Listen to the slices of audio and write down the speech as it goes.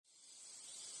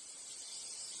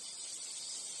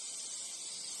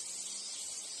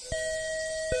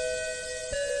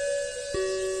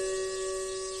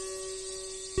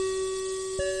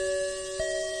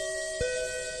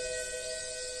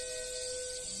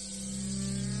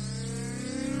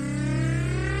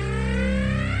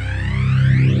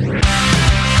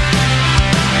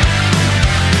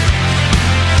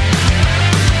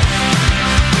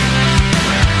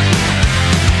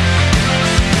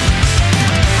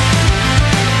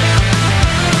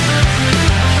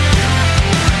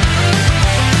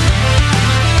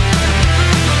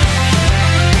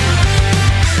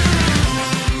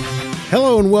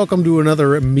and welcome to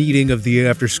another meeting of the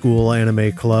After School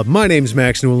Anime Club. My name's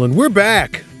Max Newland. We're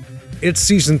back. It's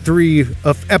season 3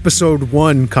 of episode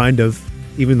 1, kind of,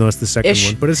 even though it's the second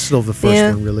one, but it's still the first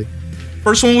one, really.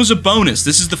 First one was a bonus.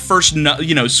 This is the first,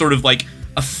 sort of like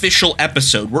official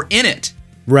episode. We're in it.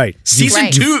 Right. Season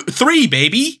 3,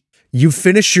 baby. You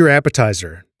finished your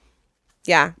appetizer.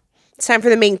 Yeah. It's time for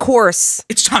the main course.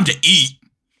 It's time to eat.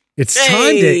 It's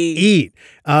time to eat.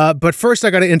 But first, I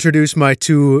got to introduce my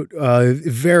two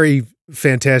very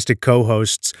fantastic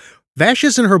co-hosts. Vash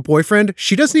isn't her boyfriend.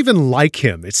 She doesn't even like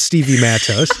him. It's Stevie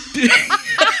Matos.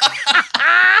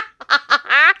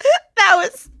 That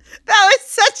was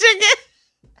such a good...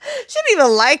 She didn't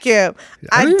even like him.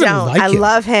 I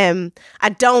love him. I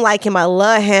don't like him. I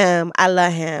love him. I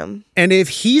love him. And if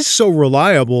he's so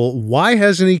reliable, why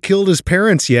hasn't he killed his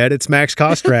parents yet? It's Max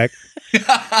Kostrak.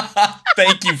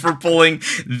 Thank you for pulling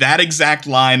that exact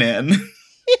line in.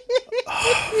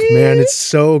 Oh, man, it's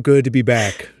so good to be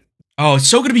back. Oh, it's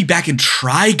so good to be back in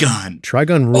Trigun.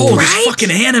 Trigun rules. Oh, this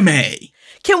fucking anime.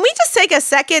 Can we just take a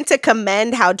second to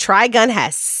commend how Trigun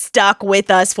has stuck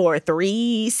with us for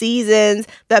 3 seasons?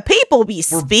 The people be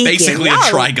speaking. We're basically a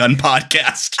Trigun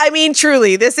podcast. I mean,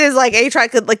 truly, this is like a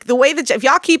Trigun. Like the way that if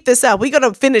y'all keep this up, we're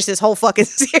gonna finish this whole fucking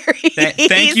series.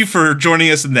 Thank you for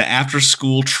joining us in the After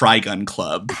School Trigun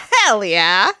Club. Hell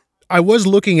yeah! I was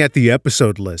looking at the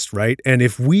episode list, right? And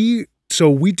if we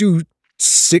do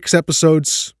 6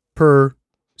 episodes per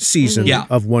season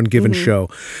of one given show.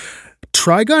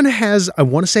 Trigun has, I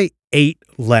want to say, 8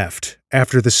 left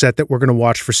after the set that we're going to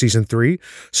watch for season 3.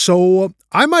 So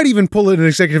I might even pull in an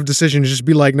executive decision to just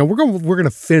be like, no, we're going to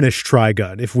finish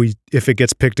Trigun if it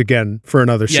gets picked again for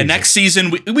another season. Yeah, next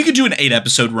season we could do an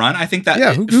 8-episode run. I think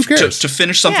that who cares? To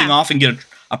finish something off and get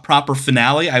a proper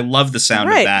finale. I love the sound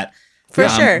of that. For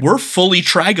sure. We're fully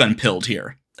Trigun pilled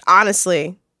here.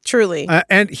 Honestly, truly.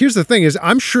 And here's the thing is,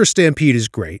 I'm sure Stampede is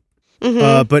great.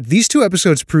 But these 2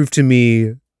 episodes prove to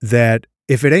me that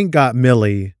if it ain't got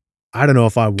Millie, I don't know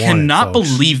if I want it. Cannot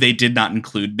believe they did not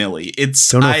include Millie.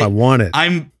 Don't know if I want it.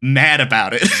 I'm mad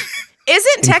about it.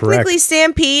 Isn't technically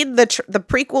Stampede the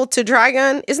prequel to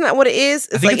Trigun? Isn't that what it is?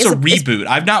 I think it's a reboot.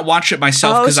 I've not watched it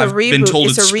myself because I've been told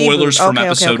it's spoilers from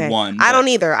episode 1. I don't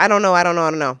either. I don't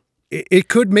know. It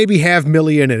could maybe have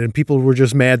Millie in it, and people were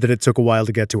just mad that it took a while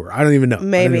to get to her. I don't even know.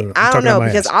 Maybe. I don't know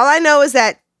because all I know is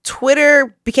that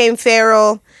Twitter became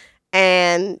feral.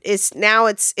 And it's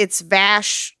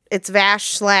Vash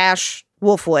 /Wolfwood.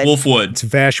 Wolfwood. It's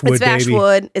Vashwood, it's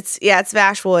Vashwood. It's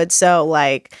Vashwood.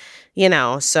 So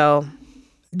so.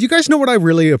 Do you guys know what I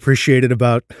really appreciated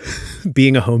about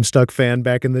being a Homestuck fan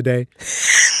back in the day?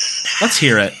 Let's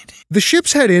hear it. The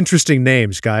ships had interesting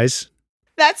names, guys.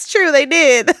 That's true. They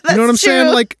did. That's you know what I'm true.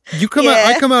 saying? Like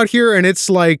I come out here and it's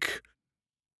like,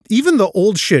 even the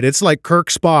old shit. It's like Kirk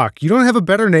Spock. You don't have a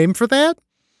better name for that?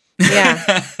 Yeah.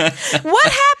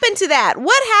 What happened to that?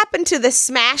 What happened to the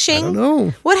smashing? I don't know.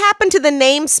 What happened to the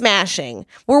name smashing?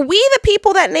 Were we the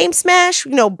people that name smash?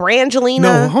 Brangelina?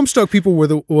 No, Homestuck people were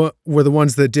the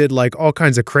ones that did like all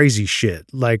kinds of crazy shit.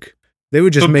 Like they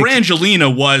would just make. But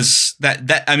Brangelina was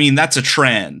that. I mean, that's a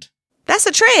trend. That's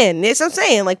a trend. That's what I'm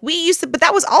saying. Like we used to, but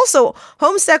that was also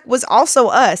Homestuck was also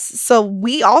us. So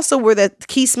we also were the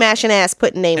key smashing ass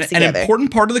putting names together. An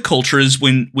important part of the culture is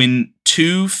when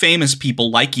 2 famous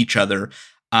people like each other,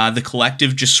 the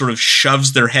collective just sort of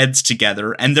shoves their heads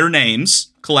togetger and their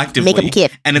names collectively. Make them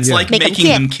kiss. And it's like making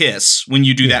them kiss when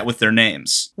you do that with their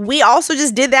names. We also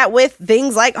just did that with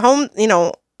things like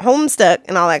Homestuck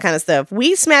and all that kind of stuff.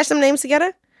 We smashed them names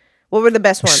together. What were the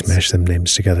best ones? Smash them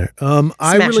names together.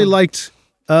 I really liked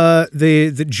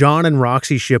the John and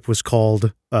Roxy ship was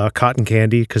called Cotton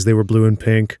Candy because they were blue and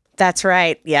pink. That's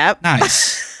right. Yep.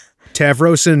 Nice.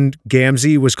 Tavros and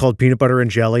Gamzee was called Peanut Butter and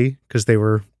Jelly because they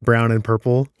were brown and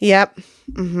purple. Yep.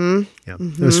 Mm-hmm. Yeah,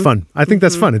 It was fun. I think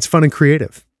that's fun. It's fun and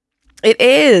creative. It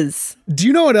is. Do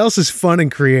you know what else is fun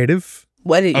and creative?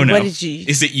 What did you?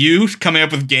 Is it you coming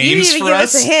up with games for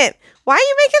us? Give us a hint. Why are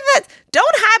you making that?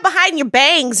 Don't hide behind your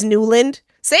bangs, Newland.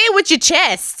 Say it with your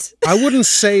chest. I wouldn't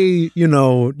say,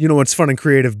 what's fun and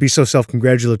creative, be so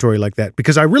self-congratulatory like that,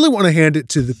 because I really want to hand it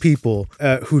to the people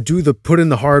who put in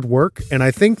the hard work, and I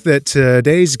think that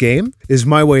today's game is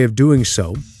my way of doing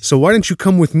so. So why don't you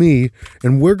come with me,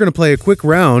 and we're going to play a quick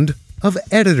round of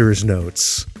editor's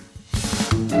notes.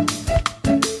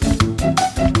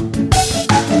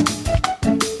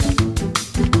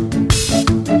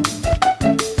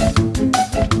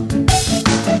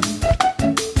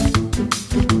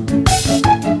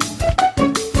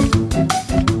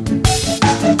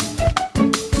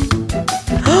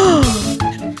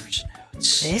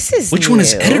 This is Which new. one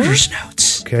is editor's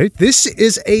notes? Okay, this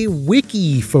is a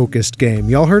wiki-focused game.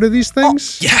 Y'all heard of these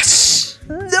things? Oh, yes!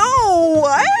 No,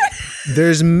 what?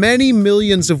 There's many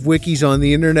millions of wikis on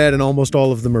the internet, and almost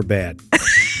all of them are bad.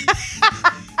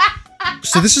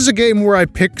 So this is a game where I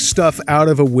pick stuff out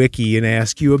of a wiki and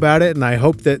ask you about it, and I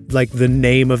hope that like the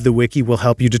name of the wiki will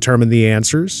help you determine the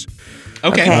answers.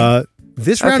 Okay.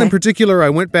 This round in particular, I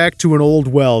went back to an old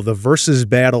well, the Versus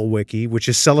Battle Wiki, which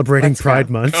is celebrating Pride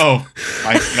Month. Oh,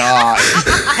 my God.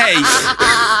 Hey,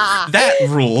 that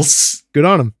rules. Good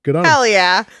on him. Good on him. Hell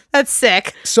yeah. That's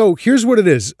sick. So here's what it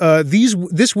is.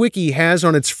 This wiki has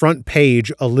on its front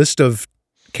page a list of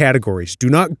categories. Do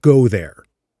not go there.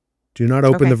 Do not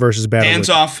open the Versus Battle Hands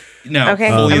wiki. off. No. Okay.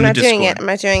 I'm not doing it. I'm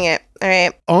not doing it. All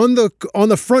right. On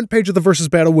the front page of the Versus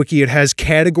Battle Wiki, it has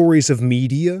categories of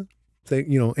media.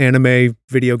 Anime,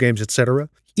 video games, etc.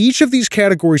 Each of these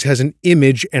categories has an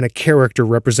image and a character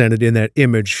represented in that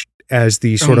image as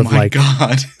the sort of like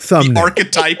thumbnail. The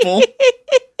archetypal.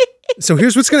 So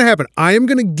here's what's going to happen. I am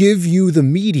going to give you the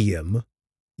medium.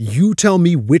 You tell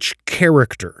me which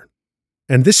character.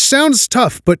 And this sounds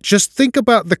tough, but just think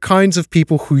about the kinds of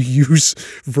people who use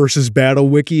Versus Battle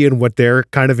Wiki and what they're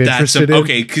kind of interested in.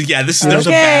 Okay, there's a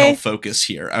battle focus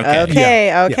here. Okay.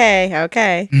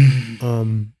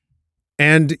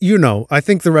 And, I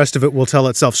think the rest of it will tell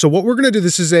itself. So what we're going to do,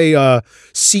 this is a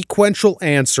sequential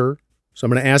answer. So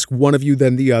I'm going to ask one of you,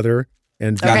 then the other.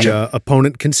 And the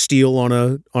opponent can steal on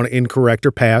an incorrect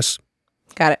or pass.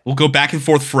 Got it. We'll go back and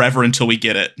forth forever until we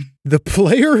get it. The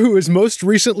player who has most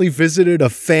recently visited a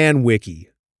fan wiki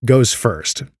goes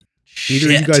first. Either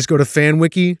of you guys go to fan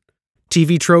wiki.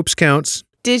 TV tropes counts.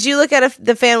 Did you look at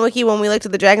the fan wiki when we looked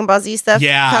at the Dragon Ball Z stuff?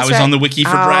 Yeah, I was on the wiki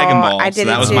for Dragon Ball. I did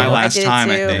that was my last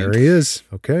time, I think. There he is.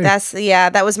 Okay.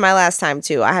 That was my last time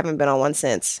too. I haven't been on one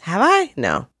since. Have I?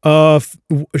 No.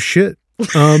 Shit.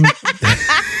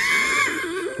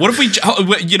 What if we,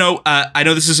 I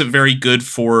know this isn't very good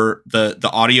for the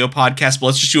audio podcast, but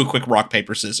let's just do a quick rock,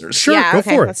 paper, scissors. Sure, go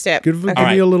for it. Let's do it. Give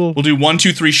me a little. We'll do 1,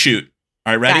 2, 3, shoot.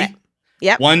 All right, ready?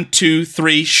 Yep. 1, 2,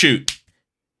 3, shoot.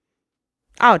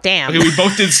 Oh, damn. Okay, we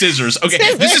both did scissors. Okay,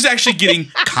 this is actually getting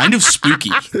kind of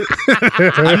spooky.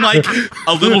 I'm like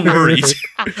a little worried.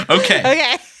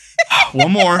 Okay.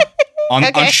 One more on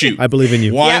shoot. I believe in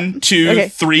you. 1, 2,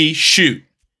 3, shoot.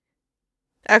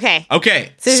 Okay.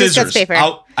 Scissors. Cuts, paper.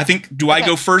 I think, do I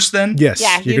go first then? Yes.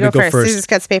 Yeah, you're going to go first. Scissors,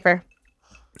 cuts, paper.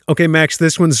 Okay, Max,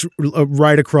 this one's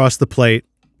right across the plate.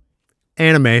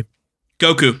 Anime.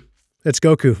 Goku. That's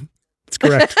Goku. That's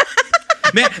correct.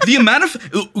 Man, the amount of...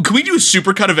 Can we do a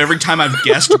supercut of every time I've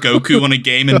guessed Goku on a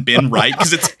game and been right?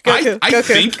 Because it's... I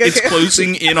think it's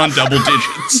closing in on double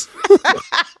digits.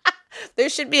 There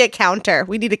should be a counter.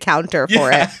 We need a counter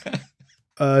for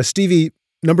it. Stevie,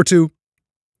 number 2.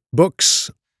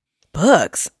 Books.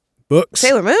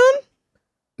 Sailor Moon?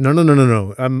 No.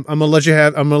 I'm gonna let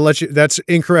you. That's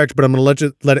incorrect, but I'm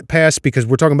gonna let it pass because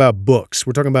we're talking about books.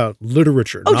 We're talking about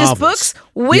literature. Oh, novels. just books?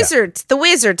 Wizards. Yeah. The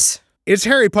Wizards. It's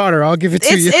Harry Potter. I'll give it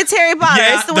to you. It's Harry Potter.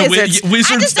 Yeah, it's the Wizards.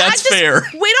 Wizards. That's fair.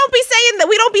 We don't be saying that.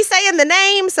 We don't be saying the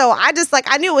name. So I just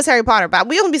I knew it was Harry Potter, but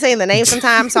we don't be saying the name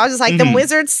sometimes. So I was just like them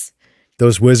Wizards.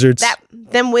 Those wizards.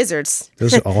 Them wizards.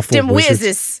 Those are awful. Them wizards.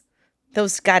 whizzes.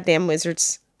 Those goddamn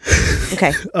wizards.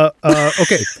 Okay.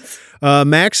 Okay.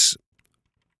 Max,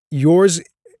 yours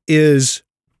is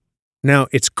now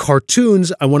it's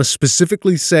cartoons. I want to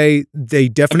specifically say they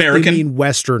definitely mean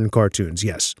Western cartoons.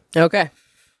 Yes. Okay.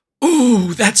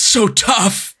 Ooh, that's so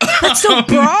tough. That's so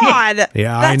broad.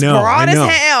 Yeah, I know. Broad as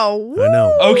hell. Woo. I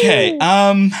know. Okay.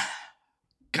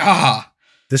 God.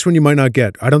 This one you might not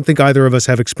get. I don't think either of us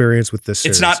have experience with this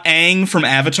series. It's not Aang from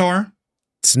Avatar?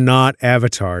 It's not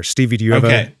Avatar. Stevie, do you have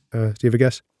a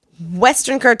guess?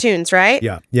 Western cartoons, right?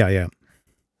 Yeah.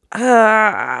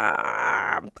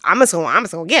 I'm just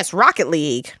gonna guess Rocket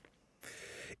League.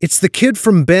 It's the kid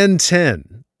from Ben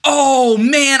 10. Oh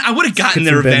man, I would have gotten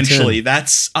there eventually.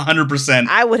 That's 100%.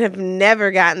 I would have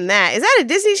never gotten that. Is that a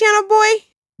Disney Channel boy?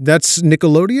 That's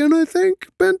Nickelodeon, I think.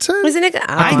 Ben 10. Was it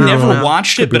I never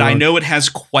watched it, but I know it has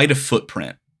quite a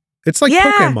footprint. It's like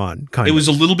Pokemon, kind of. It was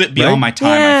a little bit beyond my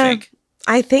time, I think.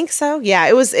 I think so. Yeah,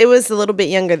 it was a little bit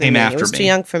younger than me. It was too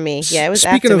young for me. Yeah, it was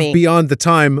after me. Speaking of beyond the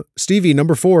time, Stevie,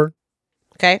 number 4.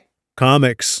 Okay.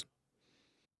 Comics.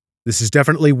 This is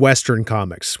definitely Western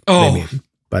comics. Oh.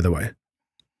 By the way.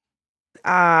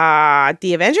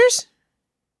 The Avengers?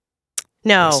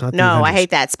 No, I hate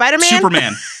that. Spider-Man?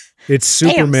 Superman. It's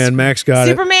Superman. Damn. Max got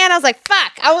Superman, I was like,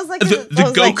 fuck. I was like...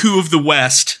 The Goku of the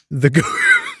West.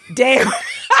 Damn.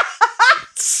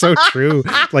 So true.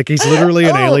 Like he's literally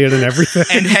an alien and everything.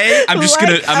 And hey, I'm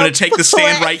gonna take the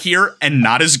stand right here and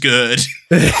not as good.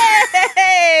 Hey,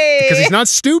 Hey! Because he's not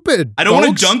stupid. I don't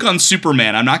want to dunk on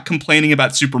Superman. I'm not complaining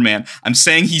about Superman. I'm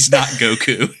saying he's not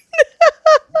Goku.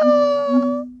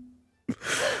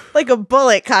 Like a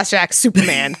bullet, Koshak.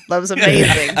 Superman. That was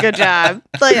amazing. Good job.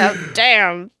 Like,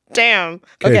 damn.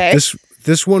 Okay.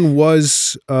 This one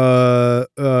was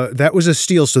that was a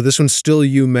steal. So this one's still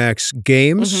you, Max.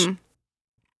 Games. Mm-hmm.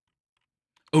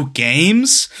 Oh,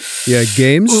 games? Yeah,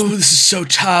 games. Oh, this is so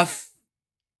tough.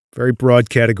 Very broad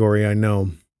category, I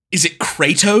know. Is it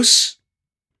Kratos?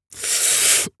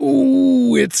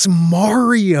 Ooh, it's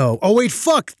Mario. Oh, wait,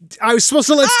 fuck. I was supposed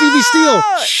to let Stevie steal.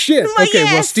 Shit. Okay,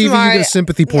 well, Stevie, Mario. You get a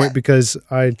sympathy point because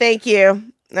I... Thank you.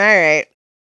 All right.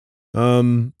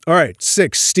 All right,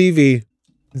 6. Stevie,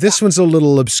 this one's a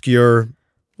little obscure.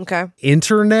 Okay.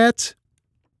 Internet?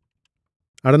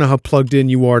 I don't know how plugged in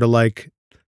you are to, like,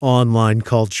 online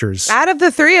cultures. Out of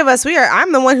the three of us,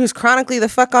 I'm the one who's chronically the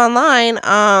fuck online.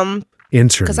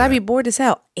 Internet. Because I'd be bored as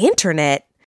hell. Internet.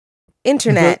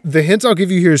 The hint I'll give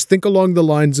you here is think along the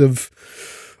lines of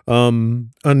I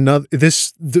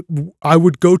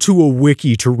would go to a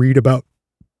wiki to read about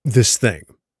this thing.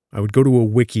 A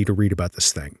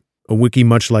wiki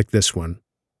much like this one.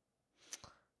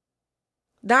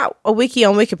 Not a wiki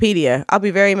on Wikipedia. I'll be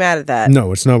very mad at that.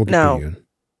 No, it's not Wikipedia. No.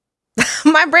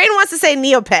 My brain wants to say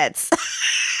Neopets.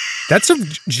 That's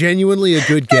genuinely a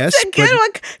good guess. It's a good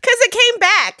one because it came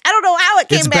back. I don't know how it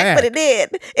came back, but it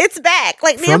did. It's back.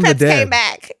 Like Neopets came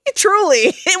back.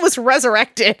 Truly, it was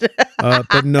resurrected.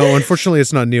 But no, unfortunately,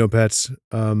 it's not Neopets.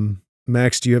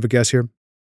 Max, do you have a guess here?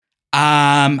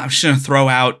 I'm just gonna throw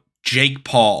out Jake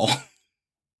Paul.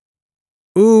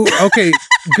 Ooh, okay,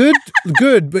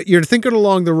 good. But you're thinking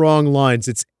along the wrong lines.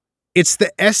 It's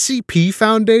the SCP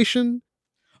Foundation.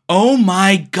 Oh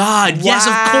my God. Wow. Yes,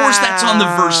 of course that's on the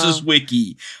Versus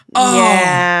Wiki. Oh,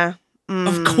 yeah.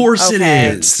 Of course it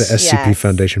is. It's the SCP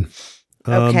Foundation.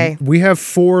 Okay. We have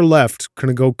 4 left.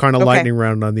 Gonna go kind of lightning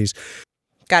round on these.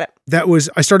 Got it.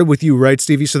 I started with you, right,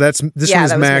 Stevie? So this one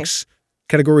is Max.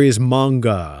 Category is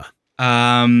manga.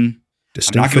 I'm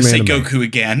not gonna say Goku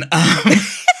again.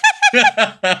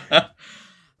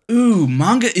 Ooh,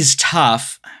 manga is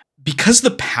tough. Because the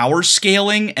power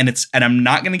scaling and I'm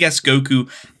not gonna guess Goku,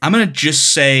 I'm gonna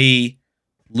just say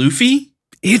Luffy.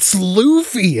 It's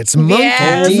Luffy. It's Monkey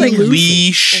D.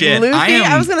 Holy shit! Luffy?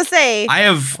 I was gonna say I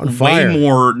have way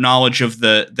more knowledge of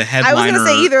the headliner. I was gonna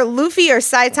say either Luffy or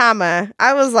Saitama.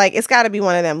 I was like, it's got to be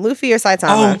one of them, Luffy or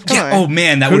Saitama. Oh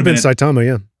man, that would have been Saitama.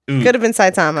 Yeah, could have been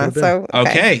Saitama. So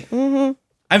okay. Mm-hmm.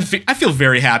 I feel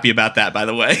very happy about that. By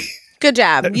the way, good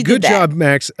job. You good did job,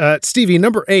 Max. Stevie,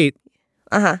 number 8.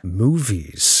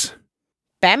 Movies.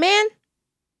 Batman?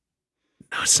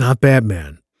 No, it's not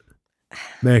Batman.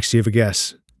 Max, do you have a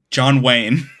guess? John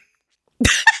Wayne.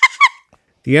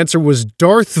 The answer was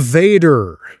Darth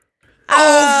Vader.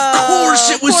 Oh, of course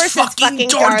it was fucking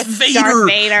Darth Vader. Darth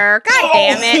Vader. God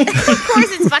damn it. Of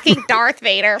course it's fucking Darth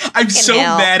Vader. I'm so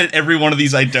mad at every one of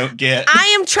these I don't get.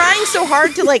 I am trying so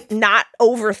hard to like not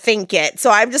overthink it. So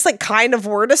I'm just like kind of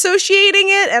word associating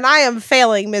it and I am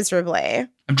failing miserably.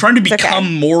 I'm trying to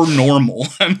become more normal.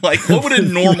 I'm like, what would a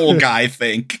normal guy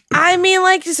think? I mean,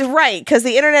 like, just right, because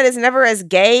the internet is never as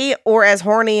gay or as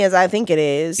horny as I think it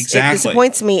is. Exactly. It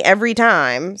disappoints me every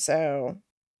time, so.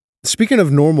 Speaking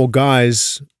of normal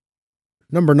guys,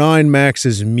 number 9, Max,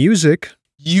 is music.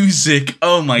 Music.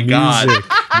 Oh, my God.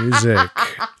 Music.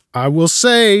 I will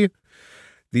say,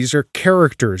 these are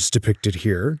characters depicted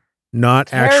here,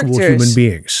 not actual human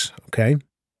beings, okay?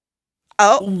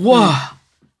 Oh. Whoa.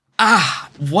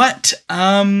 What?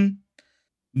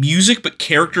 Music, but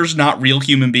characters not real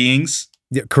human beings?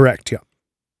 Yeah, correct, yeah.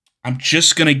 I'm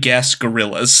just gonna guess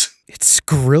gorillas. It's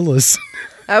gorillas.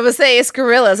 I would say it's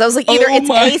gorillas. I was like, either it's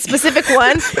a specific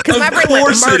one, because my brain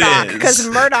went Murdoch, because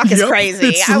Murdoch is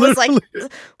crazy. I was like,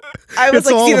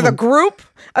 it's either the group,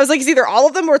 I was like, it's either all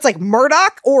of them, or it's like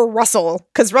Murdoch or Russell,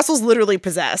 because Russell's literally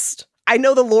possessed. I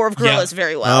know the lore of gorillas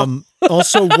very well.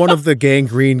 Also, one of the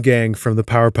Gangrene Gang from the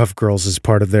Powerpuff Girls is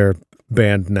part of their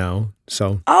band now.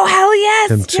 So, oh hell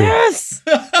yes,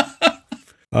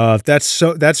 yes.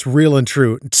 That's real and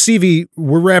true. CV,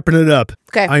 we're wrapping it up.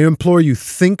 Okay. I implore you,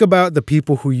 think about the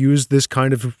people who use this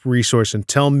kind of resource and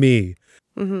tell me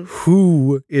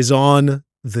who is on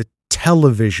the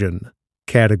television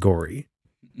category.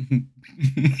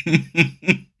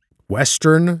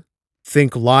 Western,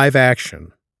 think live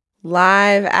action.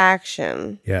 Live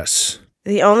action. Yes.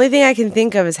 The only thing I can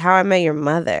think of is How I Met Your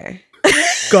Mother.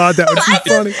 God, that would be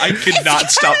funny. I could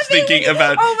not stop thinking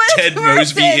about Ted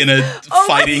Mosby in a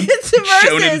fighting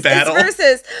shonen battle. It's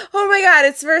Versus. Oh my God,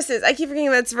 it's Versus. I keep forgetting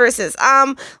that it's Versus.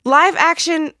 Live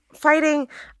action fighting.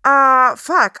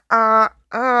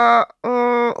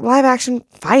 Live action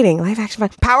fighting.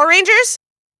 Power Rangers?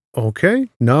 Okay.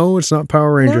 No, it's not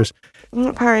Power Rangers. No,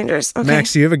 not Power Rangers. Okay.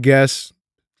 Max, do you have a guess?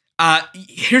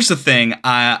 Here's the thing.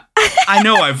 I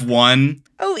know I've won.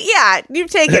 Oh yeah, you've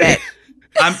taken it.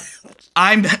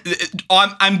 I'm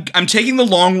taking the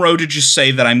long road to just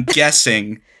say that I'm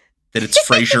guessing that it's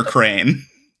Frasier Crane.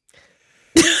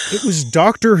 It was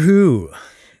Doctor Who.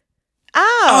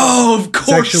 Oh, of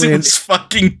course it was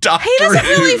fucking Doctor Who. He doesn't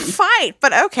really fight,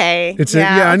 but okay.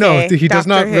 I know. He does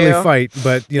not really fight,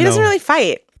 but he doesn't really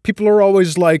fight. People are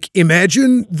always like,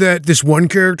 imagine that this one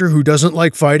character who doesn't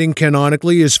like fighting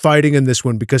canonically is fighting in this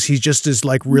one because he just is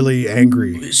like really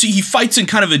angry. See, he fights in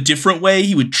kind of a different way.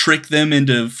 He would trick them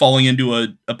into falling into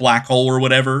a black hole or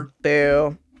whatever.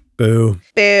 Boo. Because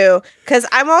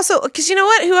you know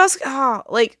what? Who else?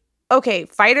 Okay,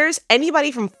 fighters.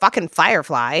 Anybody from fucking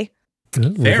Firefly.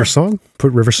 River Song.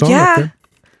 Put River Song up there.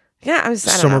 Yeah,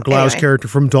 Summer Glau's character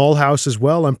from Dollhouse as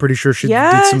well. I'm pretty sure she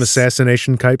did some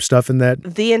assassination type stuff in that.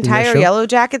 The entire Yellow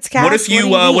Jackets cast.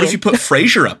 What if you put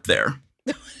Frasier up there?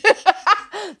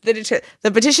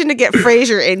 The petition to get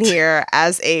Frasier in here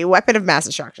as a weapon of mass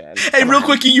destruction. Hey, real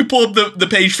quick, can you pull up the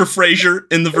page for Frasier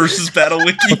in the Versus Battle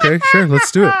Wiki? Okay, sure,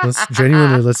 let's do it.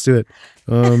 Let's do it.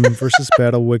 Versus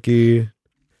Battle Wiki.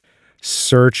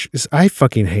 Search. I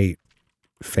fucking hate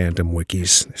Phantom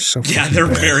wikis. They're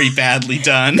very badly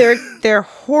done. They're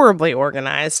horribly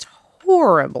organized.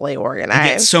 I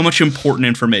get so much important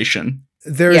information.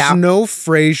 There's no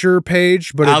Frasier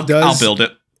page, but I'll build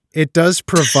it. It does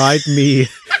provide me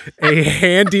a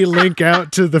handy link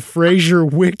out to the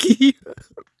Frasier wiki.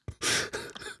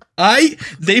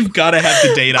 They've got to have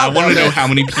the data. I want to know how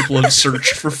many people have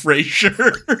searched for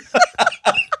Frasier.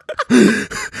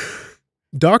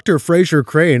 Dr. Frasier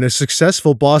Crane, a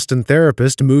successful Boston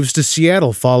therapist, moves to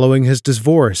Seattle following his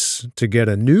divorce to get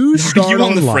a new start on life. Are you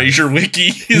on the Frasier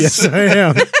wiki? Yes, I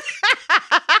am.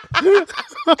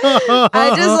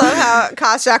 I just love how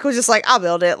Kostak was just like, I'll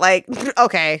build it. Like,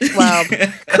 okay, well,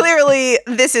 clearly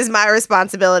this is my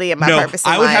responsibility and my purpose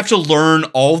in life. I would have to learn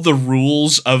all the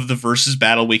rules of the Versus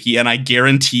Battle Wiki, and I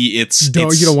guarantee you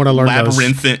don't want to learn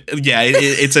labyrinthine. Yeah,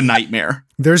 it's a nightmare.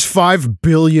 There's 5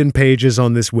 billion pages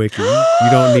on this wiki. You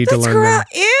don't need to learn them.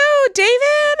 Ew,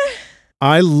 David.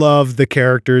 I love the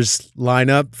characters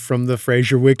lineup from the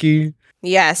Frasier wiki.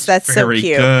 Yes, that's very so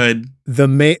cute. Good.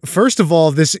 First of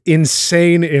all, this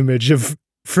insane image of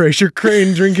Frasier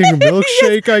Crane drinking a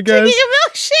milkshake, I guess. Drinking a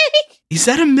milkshake? Is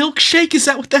that a milkshake? Is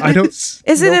that what that is?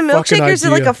 Is it a milkshake or is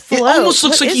it like a float? It almost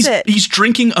looks like he's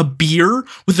drinking a beer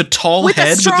with a tall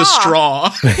head with a straw.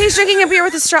 He's drinking a beer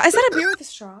with a straw. Is that a beer with a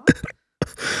straw?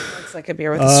 Looks like a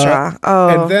beer with a straw. Oh.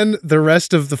 And then the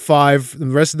rest of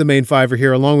the main 5 are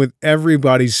here, along with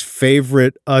everybody's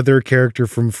favorite other character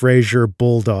from Frasier,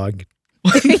 Bulldog.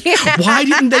 Why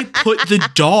didn't they put the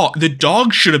dog? The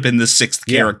dog should have been the 6th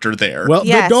character there. Well,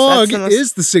 the dog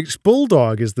is the 6th.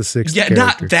 Bulldog is the 6th character. Yeah,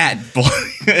 not that.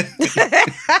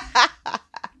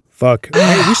 Fuck.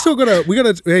 Hey, we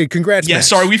gotta, hey, congrats, Yeah, Max.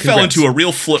 Sorry, we fell into a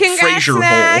real Frasier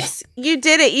Max. hole. You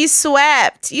did it. You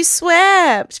swept.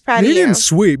 Proud of you. You didn't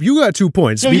sweep. You got 2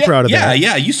 points. Be proud of that.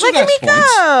 Yeah, you still got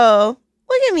points.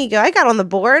 Look at me go. I got on the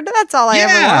board. That's all I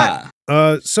ever want.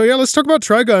 Let's talk about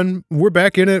Trigun. We're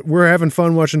back in it. We're having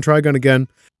fun watching Trigun again.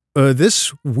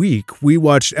 This week, we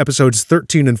watched episodes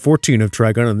 13 and 14 of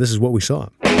Trigun, and this is what we saw.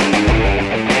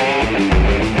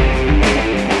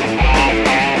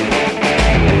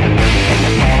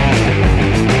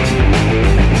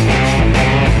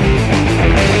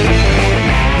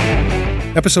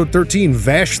 Episode 13,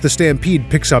 Vash the Stampede,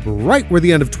 picks up right where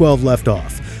the end of 12 left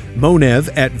off. Monev,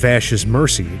 at Vash's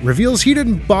mercy, reveals he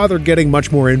didn't bother getting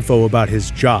much more info about his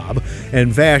job,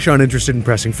 and Vash, uninterested in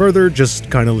pressing further,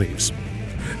 just kind of leaves.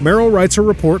 Meryl writes her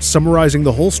report summarizing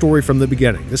the whole story from the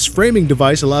beginning. This framing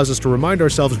device allows us to remind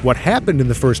ourselves what happened in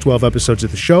the first 12 episodes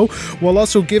of the show, while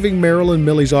also giving Meryl and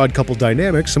Millie's odd couple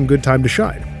dynamic some good time to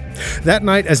shine. That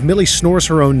night, as Millie snores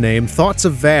her own name, thoughts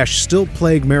of Vash still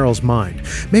plague Meryl's mind.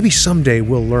 Maybe someday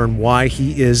we'll learn why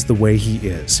he is the way he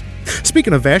is.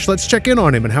 Speaking of Vash, let's check in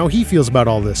on him and how he feels about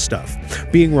all this stuff.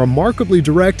 Being remarkably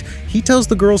direct, he tells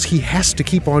the girls he has to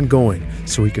keep on going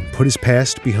so he can put his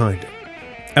past behind him.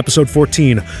 Episode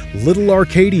 14, Little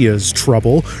Arcadia's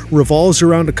trouble, revolves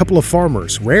around a couple of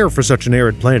farmers, rare for such an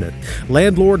arid planet.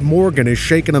 Landlord Morgan is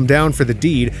shaking them down for the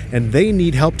deed, and they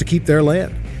need help to keep their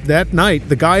land. that night,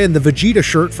 the guy in the Vegeta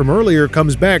shirt from earlier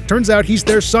comes back. Turns out he's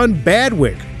their son,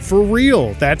 Badwick. For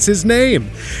real, that's his name.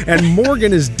 And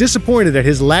Morgan is disappointed at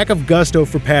his lack of gusto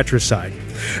for patricide.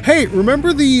 Hey,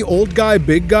 remember the old guy,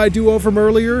 big guy duo from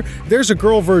earlier? There's a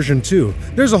girl version too.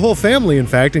 There's a whole family, in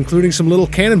fact, including some little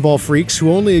cannonball freaks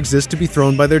who only exist to be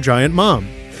thrown by their giant mom.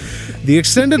 The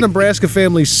extended Nebraska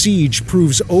family siege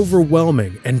proves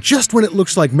overwhelming, and just when it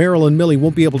looks like Meryl and Millie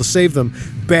won't be able to save them,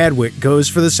 Badwick goes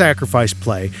for the sacrifice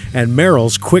play, and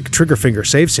Meryl's quick trigger finger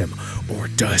saves him. Or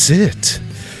does it?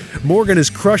 Morgan is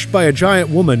crushed by a giant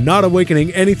woman, not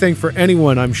awakening anything for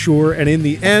anyone, I'm sure, and in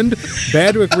the end,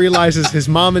 Badwick realizes his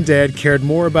mom and dad cared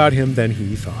more about him than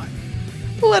he thought.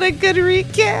 What a good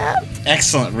recap.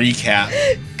 Excellent recap.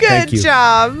 Good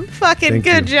job. Fucking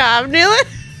good job, Neil.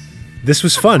 This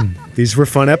was fun. These were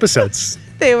fun episodes.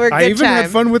 They were good. I even had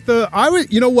fun with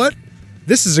you know what?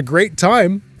 This is a great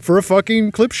time for a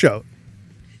fucking clip show.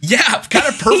 Yeah, kind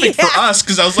of perfect for us,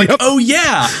 because I was like, oh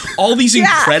yeah, all these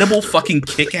incredible fucking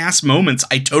kick-ass moments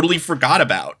I totally forgot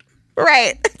about.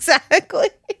 Right, exactly.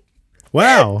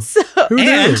 Wow. Who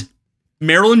knew?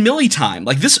 Meryl and Millie time.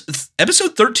 Like, this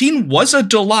episode 13 was a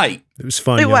delight. It was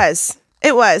fun. It was.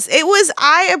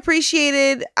 I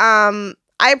appreciated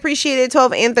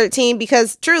 12 and 13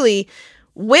 because truly,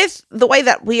 with the way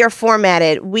that we are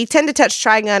formatted, we tend to touch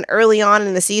Trigun early on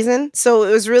in the season. So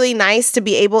it was really nice to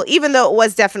be able, even though it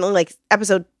was definitely like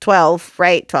episode 12,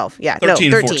 right? 12. Yeah.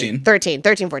 13,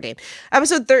 14.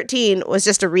 Episode 13 was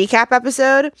just a recap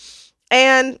episode.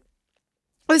 And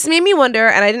this made me wonder,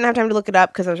 and I didn't have time to look it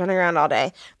up because I was running around all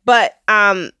day. But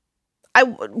how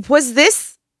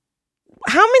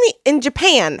many in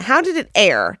Japan? How did it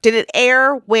air? Did it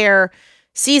air where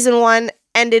season 1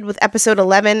 ended with episode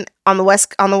 11 in the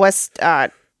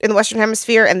Western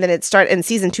Hemisphere, and then and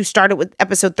season 2 started with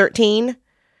episode 13?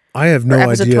 I have no idea.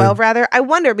 Episode 12, rather. I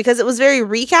wonder, because it was very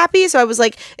recappy, so I was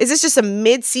like, is this just a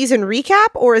mid-season recap,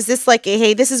 or is this like,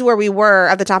 hey, this is where we were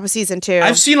at the top of season 2?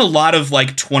 I've seen a lot of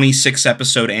like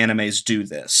 26-episode animes do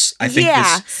this. I think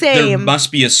there must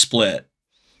be a split.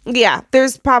 Yeah,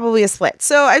 there's probably a split.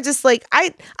 So I just like,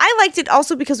 I liked it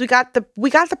also because we got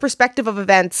the perspective of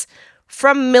events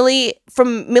from Millie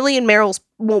and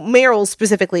Meryl's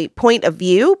specifically point of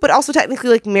view, but also technically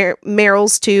like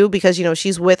Meryl's too, because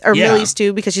she's with, or Millie's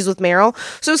too, because she's with Meryl.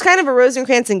 So it's kind of a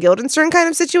Rosencrantz and Guildenstern kind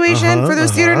of situation for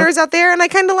those theater nerds out there, and I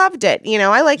kind of loved it.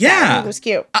 I like that. I think it was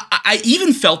cute. I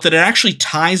even felt that it actually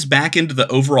ties back into the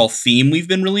overall theme we've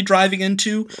been really driving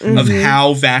into of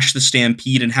how Vash the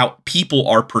Stampede and how people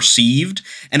are perceived.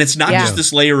 And it's not just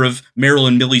this layer of Meryl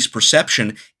and Millie's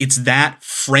perception, it's that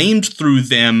framed through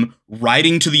them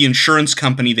writing to the insurance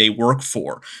company they work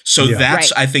for. So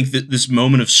that's, I think, that this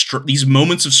moment of these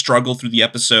moments of struggle through the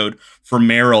episode for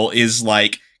Meryl is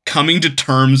like coming to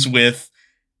terms with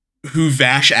who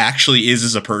Vash actually is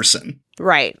as a person.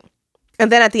 Right.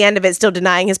 And then at the end of it, still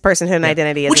denying his personhood and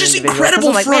identity. Which is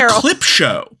incredible for a clip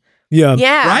show. Yeah.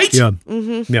 Yeah. Right? Yeah.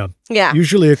 Mm-hmm. Yeah. Yeah.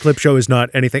 Usually a clip show is not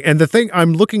anything. And the thing,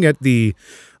 I'm looking at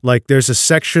there's a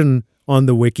section on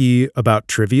the wiki about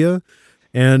trivia,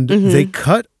 and they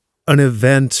cut an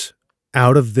event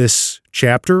out of this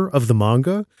chapter of the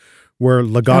manga where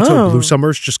Legato Blue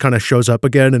Summers just kind of shows up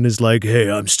again and is like, hey,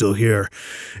 I'm still here.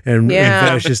 And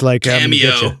Vash is like,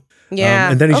 cameo.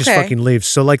 Yeah. And then he just fucking leaves.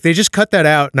 So like they just cut that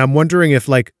out. And I'm wondering if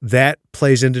like that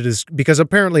plays into this, because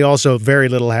apparently also very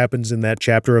little happens in that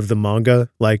chapter of the manga.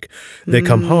 Like they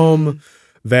come home,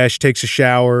 Vash takes a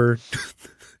shower,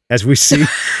 as we see,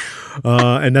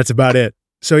 and that's about it.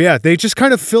 So yeah, they just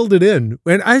kind of filled it in.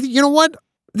 And you know what?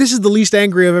 This is the least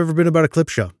angry I've ever been about a clip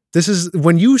show. This is,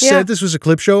 when you said this was a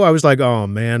clip show, I was like, oh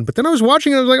man. But then I was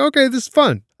watching it, I was like, okay, this is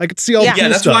fun. I could see all the cool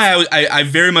that's stuff. why I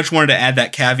very much wanted to add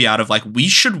that caveat of like, we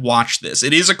should watch this.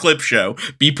 It is a clip show.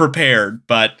 Be prepared,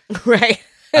 but right.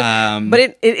 But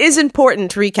it is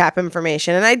important to recap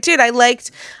information, and I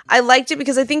liked it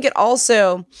because I think it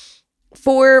also,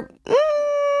 for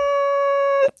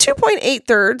 2.8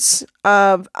 thirds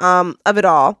of it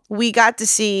all, we got to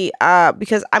see,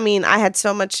 because I had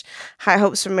so much high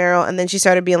hopes for Meryl, and then she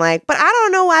started being like, but I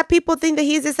don't know why people think that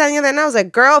he's this, that, and the other. And I was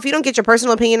like, girl, if you don't get your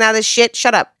personal opinion out of this shit,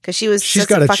 shut up. Because she's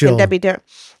got a fucking Debbie Downer.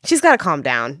 She's got to calm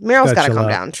down. Meryl's got to calm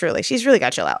down. Truly, she's really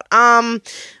got to chill out.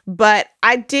 But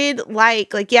I did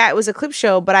like it was a clip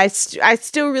show, but I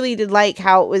still really did like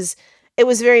how it was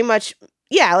very much,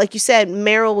 like you said,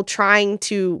 Meryl trying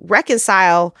to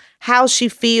reconcile how she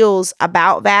feels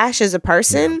about Vash as a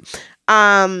person,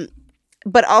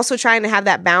 but also trying to have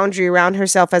that boundary around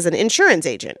herself as an insurance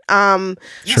agent. So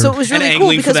it was really cool. And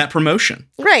angling for that promotion.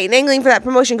 Right, and angling for that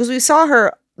promotion, because we saw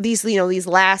her these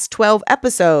last 12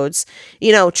 episodes,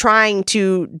 trying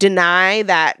to deny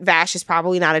that Vash is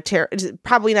probably not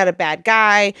a bad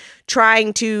guy,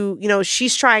 trying to,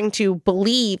 she's trying to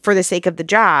believe for the sake of the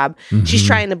job. Mm-hmm. She's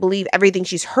trying to believe everything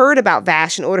she's heard about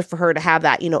Vash in order for her to have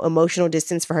that, emotional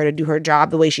distance for her to do her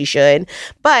job the way she should.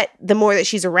 But the more that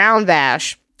she's around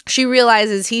Vash, she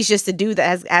realizes he's just a dude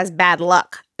that has bad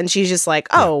luck. And she's just like,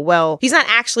 oh, well, he's not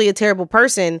actually a terrible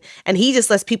person. And he just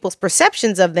lets people's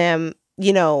perceptions of them,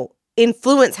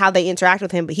 influence how they interact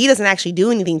with him. But he doesn't actually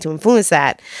do anything to influence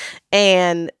that.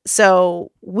 And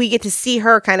so we get to see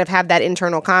her kind of have that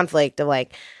internal conflict of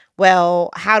like, well,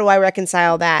 how do I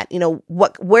reconcile that?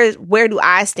 Where do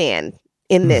I stand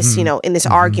in this, in this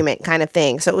argument kind of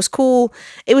thing? So it was cool.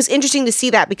 It was interesting to see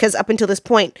that because up until this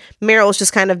point, Meryl's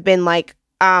just kind of been like,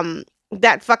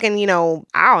 that fucking,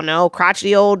 I don't know,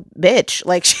 crotchety old bitch.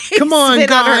 Like, come on,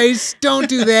 guys, don't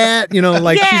do that. She's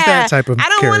that type of character.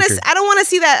 I don't want to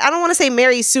see that. I don't want to say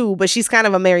Mary Sue, but she's kind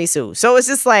of a Mary Sue. So it's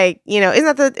just like, isn't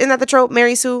that the trope,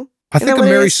 Mary Sue? I think a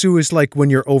Mary Sue is like when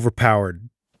you're overpowered.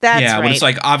 That's right. When it's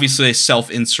like obviously a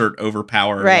self-insert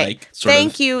overpower. Right. Like, sort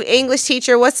Thank you, English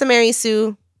teacher. What's the Mary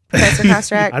Sue? Professor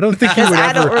Kostrak? I don't think you would ever.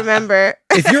 I don't remember.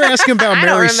 If you're asking about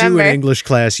Mary Sue in English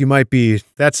class, you might be.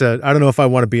 I don't know if I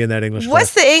want to be in that English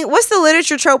class. What's the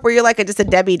literature trope where you're like just a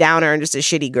Debbie Downer and just a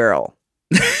shitty girl?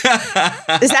 Is that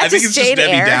I think it's Jane just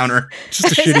Debbie Eyre? Downer.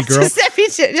 Just a shitty girl. Just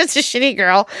a shitty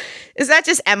girl. Is that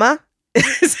just Emma?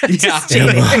 Is that just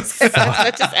Emma. Is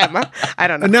that just Emma? I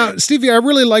don't know. Now, Stevie, I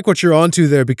really like what you're onto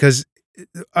there because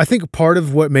I think part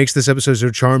of what makes this episode so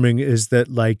charming is that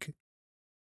like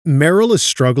Meryl is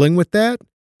struggling with that.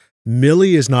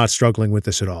 Millie is not struggling with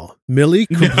this at all. Millie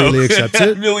completely accepts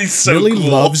it. Millie's so Millie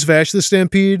cool. loves Vash the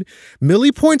Stampede.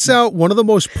 Millie points out one of the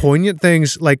most poignant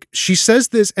things. Like she says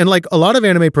this, and like a lot of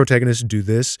anime protagonists do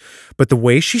this, but the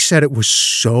way she said it was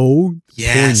so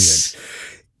poignant.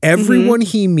 Everyone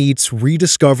he meets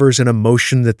rediscovers an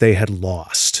emotion that they had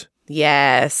lost.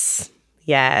 Yes.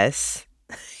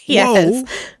 Whoa.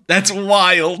 That's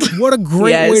wild. What a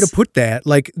great way to put that.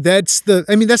 Like that's the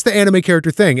anime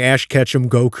character thing. Ash Ketchum,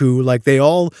 Goku, like they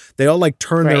all like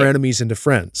turn their enemies into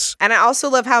friends. And I also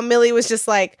love how Millie was just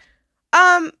like,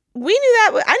 I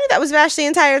knew that was Vash the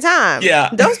entire time. Yeah.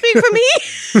 Don't speak for me.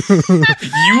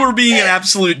 You were being an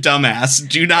absolute dumbass.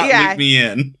 Do not loop me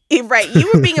in. Right. You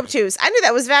were being obtuse. I knew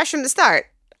that was Vash from the start.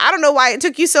 I don't know why it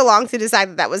took you so long to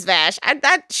decide that was Vash.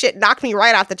 That shit knocked me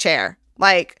right off the chair.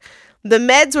 Like, the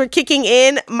meds were kicking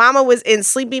in. Mama was in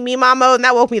sleepy me mama, and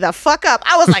that woke me the fuck up.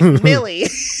 I was like, Millie.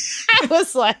 I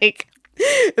was like,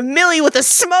 Millie with the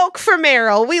smoke for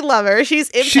Meryl. We love her. She's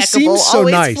impeccable. She seems so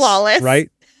always nice, flawless. right?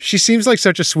 She seems like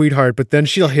such a sweetheart, but then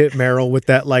she'll hit Meryl with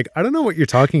that, like, I don't know what you're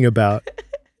talking about.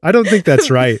 I don't think that's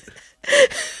right.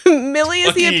 Millie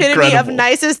is the epitome of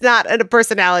nice is not a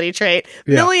personality trait.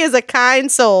 Yeah. Millie is a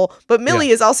kind soul, but Millie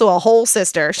is also a whole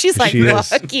sister. She's like,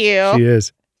 fuck you. She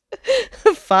is.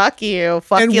 Fuck you.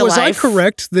 Fuck and your was life. I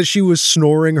correct that she was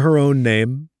snoring her own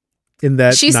name in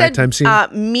that nighttime scene?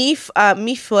 Mi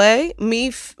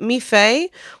Fei,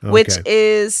 which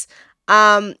is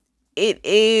it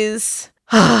is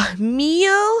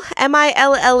Miel,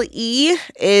 M-I-L-L-E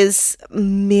is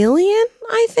million,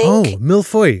 I think. Oh,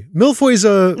 millefeuille. Millefeuille is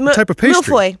a type of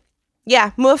pastry. Millefeuille.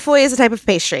 Yeah, millefeuille is a type of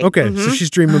pastry. Okay, so she's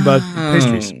dreaming about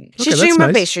pastries. She's dreaming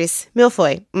about pastries.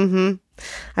 Millefeuille.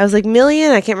 I was like,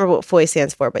 million? I can't remember what foy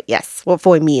stands for, but yes, what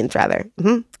foy means, rather.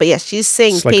 But yes, she's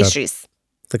saying it's like pastries.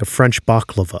 It's like a French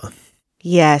baklava.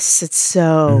 Yes, it's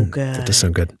so good. That does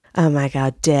sound good. Oh my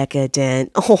God,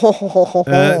 decadent.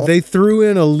 They threw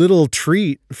in a little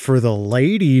treat for the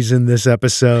ladies in this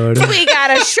episode. We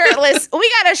got a shirtless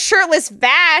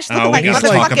Vash looking like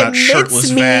motherfucking shirtless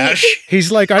Vash.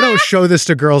 He's like, I don't show this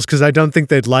to girls because I don't think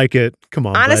they'd like it. Come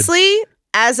on, honestly, bud.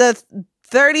 As a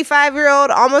 35-year-old,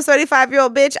 almost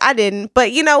 35-year-old bitch, I didn't.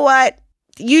 But you know what?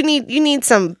 You need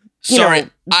some. Sorry,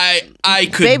 I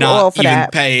could not even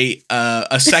pay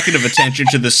a second of attention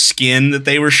to the skin that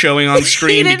they were showing on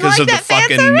screen because of the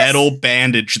fucking metal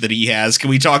bandage that he has.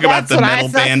 Can we talk about the metal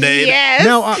band-aid? Yes.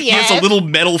 No, he has a little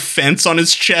metal fence on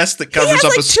his chest that covers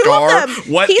up a scar.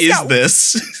 What is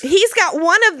this? He's got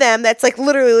one of them that's like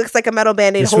literally looks like a metal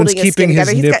band-aid holding his skin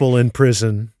together. Keeping his nipple in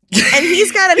prison. And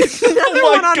he's got another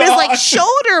one on his like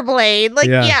shoulder blade. Like,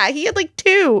 he had like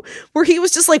two where he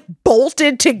was just like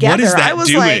bolted together. What is that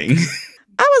doing?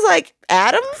 I was like,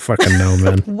 Adam? Fucking no,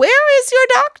 man. Where is your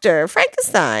doctor?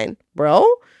 Frankenstein, bro.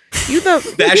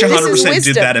 Vash 100%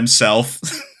 did that himself.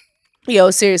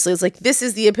 Yo, seriously, it's like, this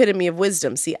is the epitome of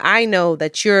wisdom. See, I know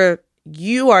that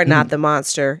you are not the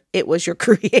monster. It was your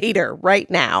creator right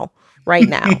now. right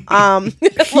now.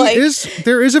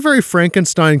 There is a very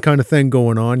Frankenstein kind of thing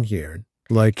going on here.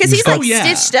 Like, because he's like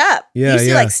stitched up. You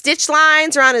see like stitch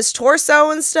lines around his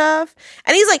torso and stuff,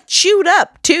 and he's like chewed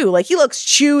up too. Like he looks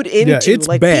chewed into. Yeah, it's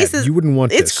like bad. Pieces, you wouldn't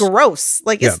want. It's this. gross.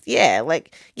 Like it's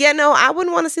no, I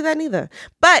wouldn't want to see that either.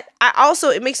 But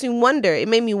it makes me wonder. It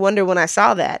made me wonder when I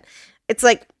saw that. It's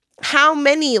like how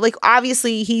many? Like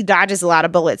obviously he dodges a lot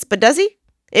of bullets, but does he?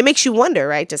 It makes you wonder,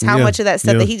 right? Just how much of that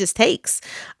stuff that he just takes.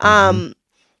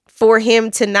 For him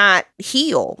to not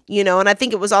heal, and I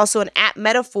think it was also an apt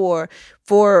metaphor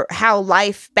for how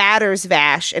life batters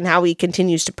Vash and how he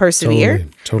continues to persevere.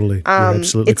 Totally. You're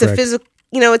absolutely it's correct. a physical,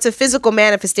 it's a physical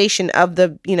manifestation of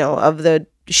the, of the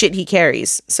shit he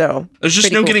carries. So there's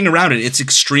just no getting around it. It's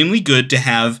extremely good to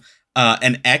have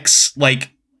an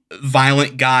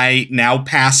violent guy, now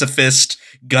pacifist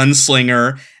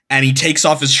gunslinger, and he takes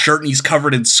off his shirt and he's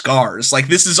covered in scars. Like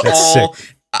this is all.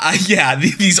 Sick.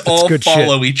 These all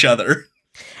follow each other.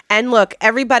 And look,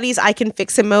 everybody's I can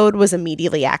fix him mode was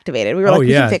immediately activated. We were we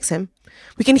can fix him.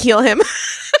 We can heal him.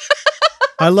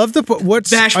 I love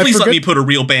Vash, please let me put a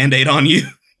real Band-Aid on you.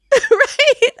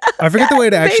 Right. I forget the way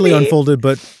it actually unfolded,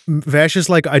 but Vash is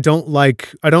like, I don't like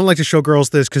to show girls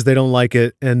this because they don't like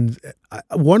it. And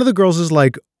one of the girls is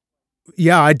like,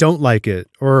 yeah, I don't like it.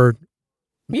 Or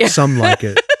some like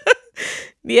it.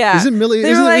 Yeah. Isn't Millie?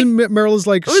 Meryl is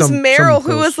like? It was Meryl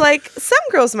who was like, some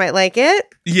girls might like it.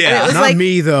 Yeah, not like,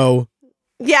 me though.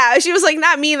 Yeah, she was like,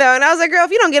 not me though, and I was like, girl, if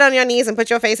you don't get on your knees and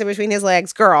put your face in between his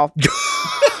legs, girl.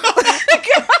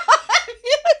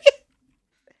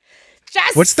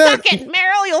 Just what's suck that? It,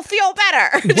 Meryl. You'll feel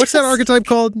better. What's that archetype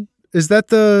called? Is that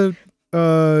the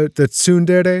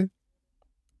tsundere?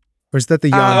 Or is that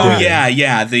the yandere?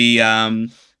 Yeah. The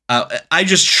I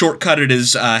just shortcut it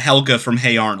as Helga from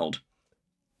Hey Arnold.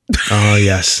 Oh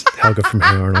yes, Helga from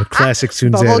Hey Arnold, classic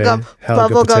tsundere.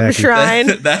 Bubblegum shrine.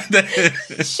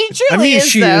 She truly is.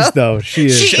 She is though. She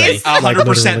is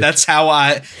 100%. That's how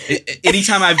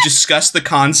anytime I've discussed the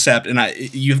concept and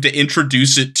you have to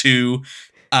introduce it to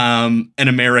an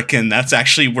American, that's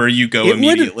actually where you go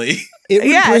immediately. It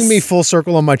would bring me full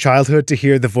circle on my childhood to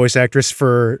hear the voice actress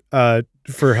for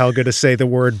Helga to say the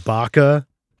word baka.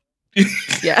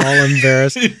 Yeah. All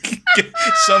embarrassed.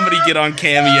 Somebody get on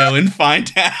Cameo and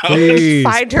find out. Please.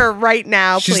 Find her right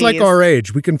now, please. She's like our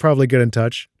age. We can probably get in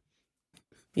touch.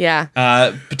 Yeah.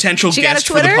 Potential guest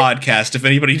for the podcast, if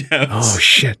anybody knows. Oh,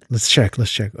 shit. Let's check.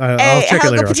 I'll check Helga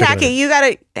it later.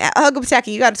 Pataki, Helga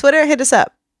Pataki, you got a Twitter? Hit us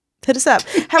up. Can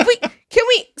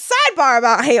we sidebar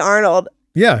about Hey Arnold?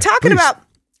 Yeah. Talking about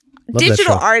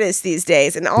digital artists these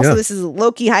days. And also this is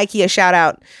low-key, high-key, a shout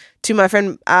out to my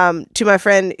friend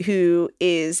who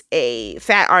is a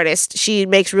fat artist. She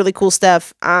makes really cool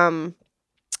stuff. I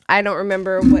don't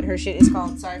remember what her shit is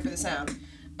called. Sorry for the sound.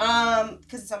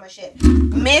 Because it's on my shit.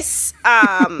 It's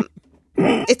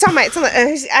on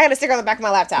the I got a sticker on the back of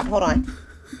my laptop. Hold on.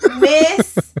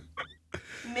 Miss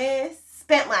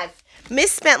Spent Life.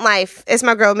 Miss Spent Life. It's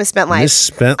my girl, Miss Spent Life. Miss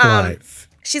Spent Life.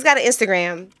 She's got an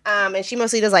Instagram. And she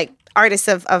mostly does like artists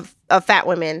of fat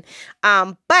women.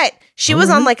 But she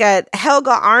was on like a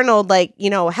Helga Arnold,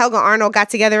 Helga Arnold got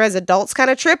together as adults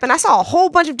kind of trip. And I saw a whole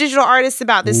bunch of digital artists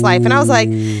about this life. And I was like,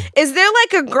 is there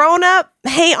like a grown up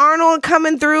Hey Arnold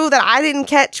coming through that I didn't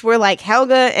catch where like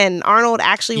Helga and Arnold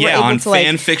actually were able on to like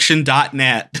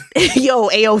fanfiction.net. Yo,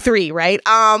 AO3, right?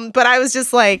 But I was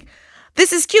just like,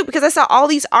 this is cute because I saw all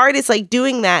these artists like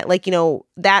doing that, like,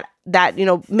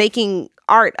 making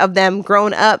art of them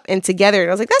grown up and together.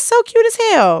 And I was like, that's so cute as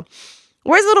hell.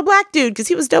 Where's the little black dude? Because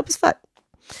he was dope as fuck.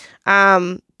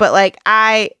 But like,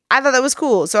 I thought that was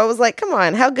cool. So I was like, come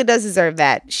on, Helga does deserve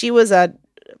that. She was a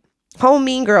whole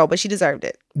mean girl, but she deserved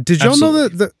it. Did y'all know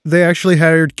that they actually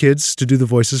hired kids to do the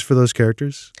voices for those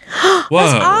characters? Whoa.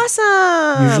 That's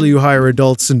awesome. Usually you hire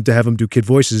adults and to have them do kid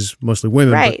voices, mostly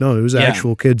women. Right. But no, it was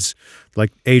actual kids,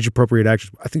 like age-appropriate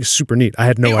actors. I think it's super neat. I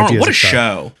had no idea. What a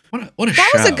show. What a show.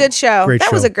 That was a good show.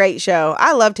 That was a great show.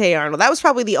 I loved Hey Arnold. That was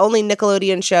probably the only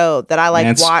Nickelodeon show that I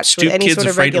watched with any sort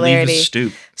of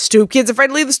regularity. Stoop Kids Afraid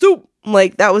to Leave the Stoop.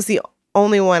 Like, that was the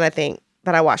only one, I think,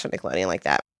 that I watched on Nickelodeon like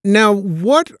that. Now,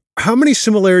 how many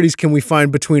similarities can we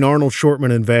find between Arnold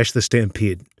Shortman and Vash the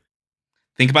Stampede?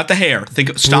 Think about the hair. Think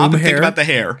about the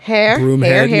hair. Broom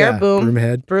hair, boom.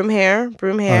 Broom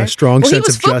head. Strong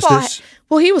sense of justice.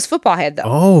 Well, he was football head, though.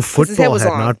 Oh, football head,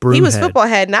 not broom head. He was football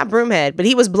head, not broom head, but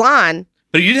he was blonde.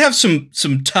 But he did have some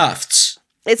tufts.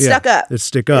 It stuck up. It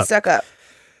stuck up.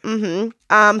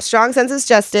 Mm-hmm. Strong sense of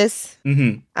justice.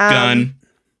 Mm-hmm.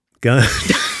 Gun.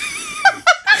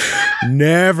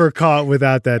 Never caught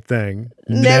without that thing.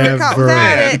 Never caught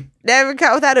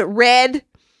without it. Red.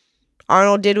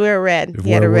 Arnold did wear red.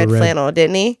 He had a red flannel,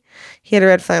 didn't he? He had a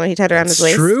red flannel. He tied around his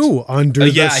waist. True. Under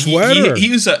the sweater. He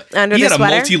had a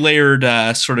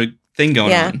multi-layered sort of thing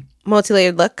going on.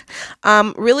 Multi-layered look.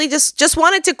 Really just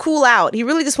wanted to cool out. He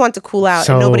really just wanted to cool out,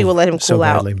 and nobody will let him cool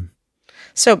out.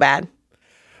 So bad.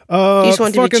 He just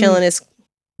wanted to be chilling.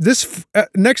 This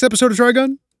next episode of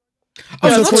Trigun?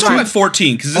 Let's talk about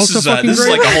 14, because this is like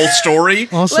a whole story.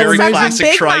 Very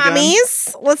classic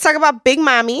Trigun. Let's talk about big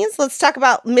mommies. Let's talk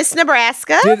about Miss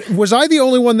Nebraska. Was I the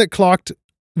only one that clocked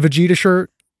Vegeta shirt?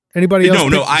 Anybody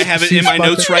else? No, I have it in my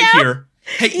notes right here.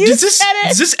 Hey, does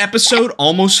this episode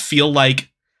almost feel like,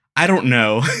 I don't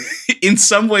know, in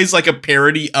some ways like a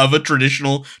parody of a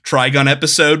traditional Trigun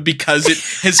episode, because it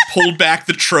has pulled back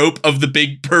the trope of the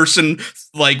big person,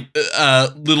 like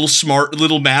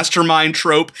little mastermind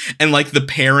trope, and like the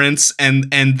parents and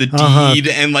the deed,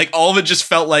 and like all of it just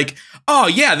felt like, oh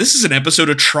yeah, this is an episode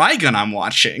of Trigun I'm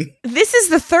watching. This is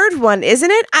the third one,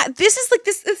 isn't it?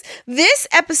 This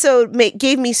episode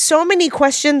gave me so many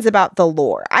questions about the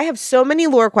lore. I have so many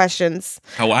lore questions.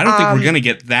 Oh, I don't think we're gonna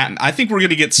get that. I think we're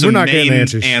gonna get some main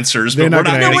answers, but we're not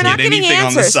gonna get anything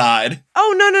on the side.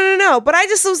 Oh no! But I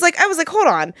was like, hold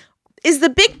on. Is the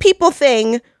big people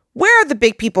thing? Where are the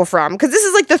big people from? Because this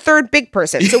is like the third big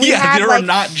person. So we had are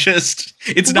not just.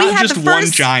 It's not just one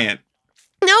giant.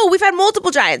 No, we've had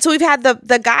multiple giants. So we've had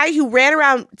the guy who ran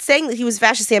around saying that he was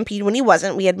Vash the Stampede when he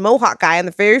wasn't. We had Mohawk guy on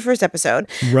the very first episode.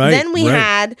 Right. Then we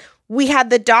had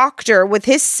the doctor with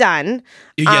his son.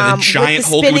 Yeah, the giant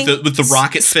Hulk with the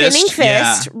rocket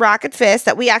fist. Rocket fist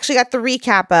that we actually got the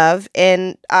recap of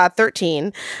in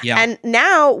 13. Yeah. And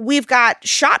now we've got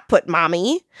Shot Put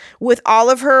Mommy with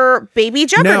all of her baby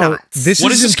juggernauts. Now,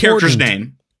 what is this character's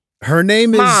name? Her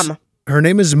name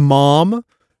is Mom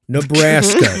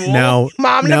Nebraska.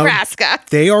 Nebraska.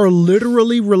 They are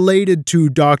literally related to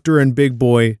Doctor and Big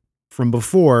Boy from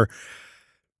before.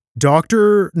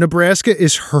 Dr. Nebraska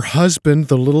is her husband,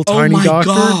 the little tiny doctor.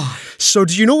 God. So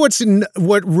do you know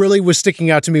what really was sticking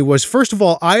out to me was, first of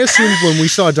all, I assumed when we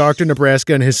saw Dr.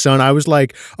 Nebraska and his son, I was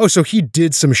like, oh, so he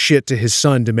did some shit to his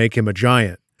son to make him a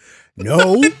giant.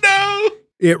 No. No.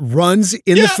 It runs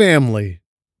in the family.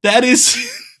 That is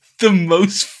the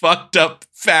most fucked up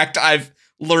fact I've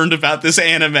learned about this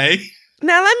anime.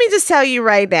 Now, let me just tell you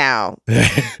right now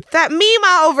that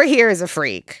Mima over here is a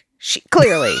freak.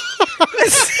 Clearly.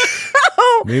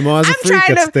 Mima's a freak.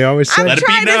 That's what they always say. I'm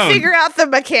trying to figure out the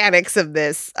mechanics of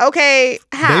this. Okay,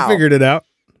 how? They figured it out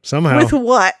somehow. With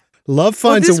what? Love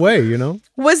finds a way, you know?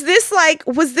 Was this like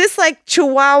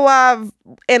Chihuahua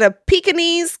and a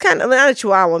Pekingese? Kind of, not a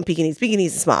Chihuahua and Pekingese.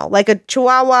 Pekingese is small. Like a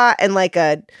Chihuahua and like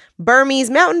a Burmese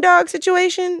mountain dog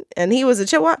situation, and he was a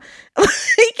Chihuahua. Like,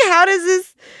 how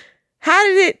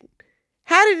did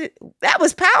it, that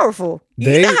was powerful.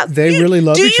 They really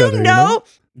love each other. You know?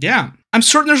 Yeah. I'm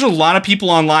certain there's a lot of people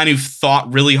online who've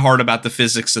thought really hard about the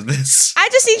physics of this. I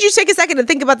just need you to take a second to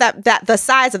think about that the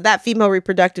size of that female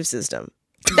reproductive system.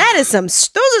 That is those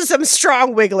are some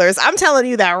strong wigglers. I'm telling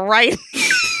you that right.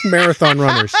 Marathon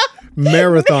runners. I'm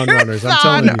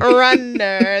telling you.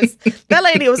 Runners. That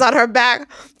lady was on her back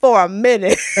for a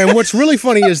minute. And what's really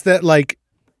funny is that, like,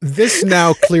 this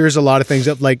now clears a lot of things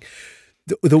up. Like,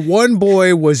 the one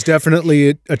boy was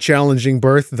definitely a challenging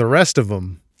birth. The rest of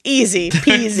them, easy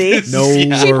peasy. No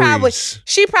worries.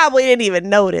 She probably didn't even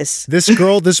notice. This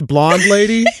girl, this blonde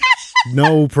lady,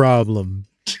 no problem.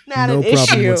 No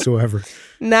problem whatsoever.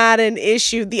 Not an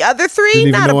issue. The other three, didn't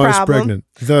even not know a I was problem.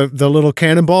 pregnant. The little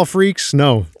cannonball freaks,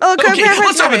 no. Oh, okay,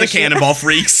 let's talk about the cannonball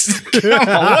freaks. Come on,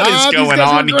 what is going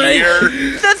on here?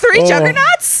 The three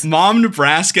juggernauts? Mom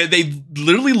Nebraska, they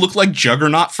literally look like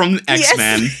Juggernaut from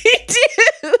X-Men. Yes, they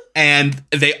do. And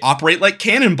they operate like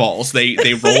cannonballs.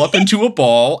 They roll up into a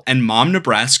ball, and Mom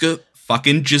Nebraska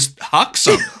fucking just hucks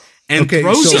them and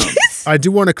throws them. I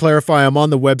do want to clarify, I'm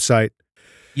on the website.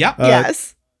 Yep.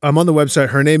 Yes. I'm on the website.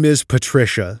 Her name is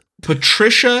Patricia.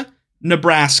 Patricia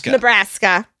Nebraska.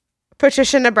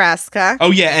 Patricia Nebraska.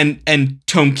 Oh, yeah, and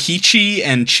Tomkichi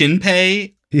and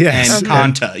Chinpei and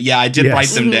Kanta. Yeah, I did write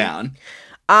them down.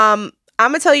 I'm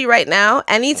going to tell you right now,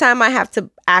 anytime I have to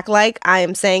act like I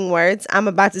am saying words, I'm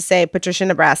about to say Patricia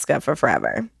Nebraska for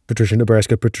forever. Patricia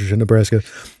Nebraska.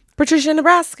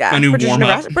 My new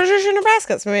warm-up. Patricia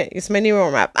Nebraska. It's my new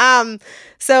warm-up.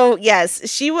 So, yes,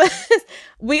 she was...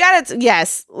 we got it.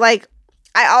 Yes. Like,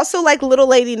 I also like Little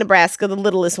Lady Nebraska, the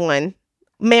littlest one.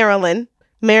 Maryland,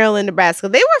 Nebraska.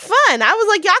 They were fun. I was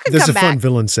like, y'all can come back. This is a fun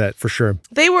villain set, for sure.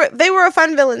 They were a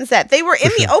fun villain set. They were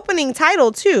in the opening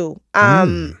title, too.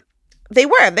 They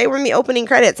were in the opening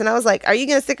credits, and I was like, "Are you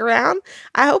gonna stick around?"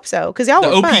 I hope so, because y'all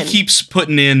were fun. The OP keeps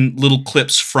putting in little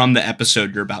clips from the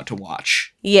episode you're about to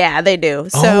watch. Yeah, they do.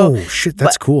 So, shit,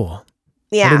 that's cool.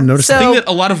 Yeah, I didn't notice that. Thing that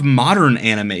a lot of modern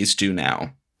animes do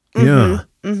now. Yeah.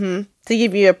 To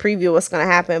give you a preview of what's gonna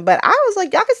happen, but I was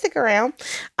like, y'all can stick around.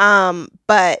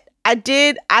 But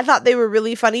I thought they were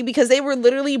really funny because they were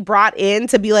literally brought in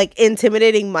to be like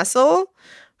intimidating muscle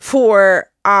for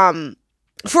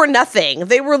nothing.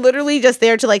 They were literally just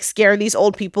there to like scare these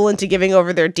old people into giving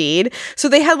over their deed. So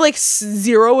they had like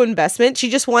zero investment. She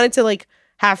just wanted to like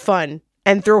have fun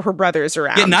and throw her brothers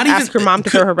around. Yeah, ask her mom to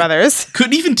throw her brothers.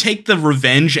 Couldn't even take the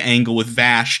revenge angle with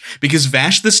Vash because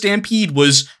Vash the Stampede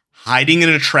was hiding in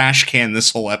a trash can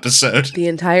this whole episode. The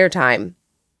entire time.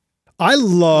 I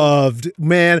loved,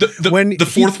 man, when the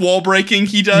fourth wall breaking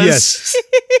he does. Yes.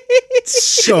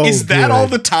 So is that good. all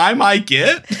the time I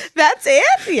get? That's it?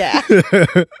 Yeah.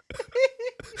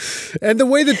 And the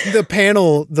way that the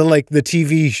panel, the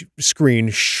TV screen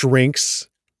shrinks.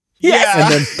 Yeah.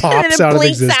 And then pops out of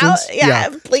existence. Out. Yeah,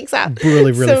 it blinks out.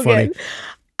 Really, really so funny. Good.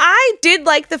 I did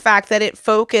like the fact that it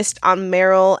focused on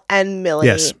Meryl and Millie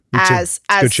as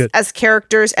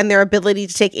characters and their ability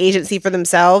to take agency for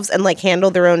themselves and like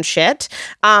handle their own shit.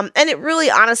 And it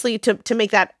really, honestly, to make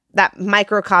that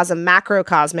microcosm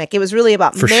macrocosmic, it was really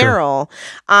about Meryl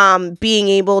being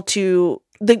able to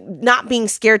not being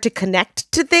scared to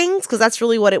connect to things, because that's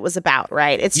really what it was about,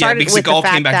 right? It started because with it all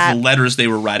came back to the letters they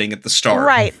were writing at the start,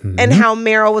 right? And how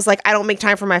Meryl was like, I don't make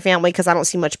time for my family because I don't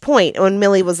see much point. When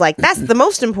Millie was like, that's the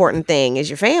most important thing is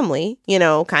your family,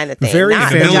 kind of thing. Very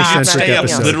family-centric stay up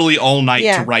episode. Literally all night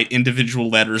to write individual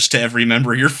letters to every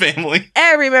member of your family.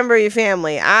 Every member of your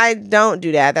family. I don't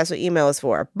do that. That's what email is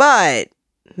for. But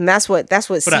that's what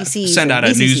CC send out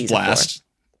a news blast.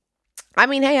 I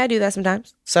mean, hey, I do that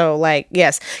sometimes. So, like,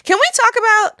 yes. Can we talk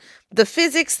about the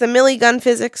physics, the Millie gun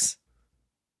physics?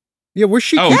 Yeah, where's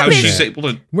she keeping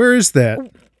that? Where is that?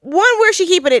 One, where's she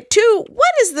keeping it? Two,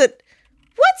 what's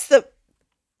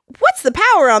the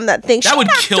power on that thing? That would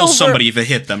kill somebody if it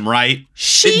hit them, right?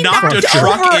 She it knocked a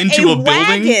truck into a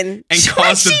building and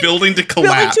caused the building to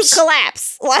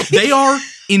collapse. Like, they are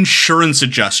insurance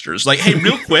adjusters. Like, hey,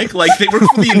 real quick, like they work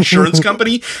for the insurance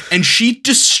company and she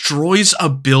destroys a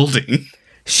building.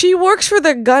 She works for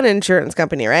the gun insurance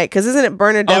company, right? Because isn't it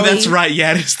Bernardelli? Oh, that's right.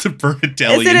 Yeah, it is the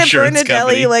Bernardelli insurance company. Isn't it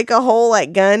Bernardelli, like a whole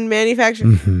like gun manufacturer?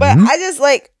 Mm-hmm. But I just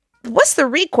like, what's the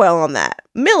recoil on that?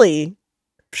 Millie.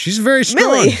 She's very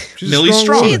strong. Millie's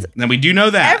strong. Now we do know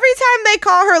that. Every time they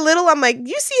call her little, I'm like,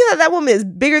 you see how that woman is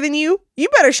bigger than you? You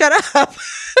better shut up.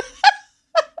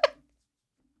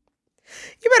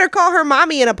 You better call her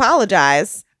mommy and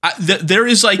apologize. There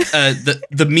is like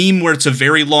the meme where it's a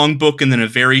very long book and then a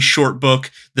very short book.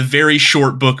 The very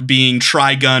short book being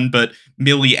Trigun, but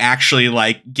Millie actually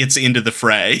like gets into the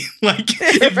fray. Like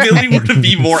if Millie were to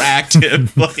be more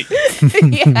active, like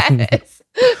yes.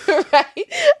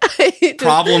 Right.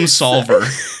 Problem solver.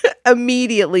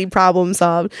 Immediately problem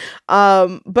solved.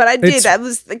 But I did. That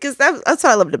was because that's what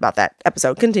I loved about that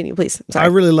episode. Continue, please. I'm sorry. I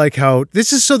really like how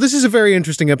this is a very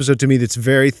interesting episode to me that's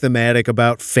very thematic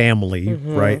about family,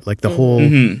 right? Like the whole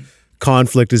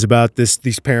conflict is about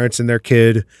these parents and their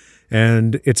kid,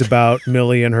 and it's about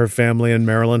Millie and her family and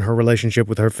Marilyn, her relationship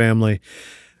with her family.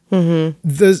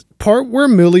 The part where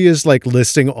Millie is like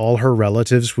listing all her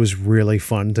relatives was really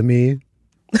fun to me.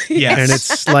 Yes. And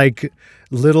it's like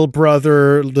little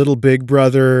brother, little big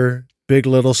brother, big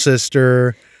little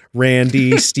sister,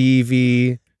 Randy,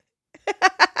 Stevie.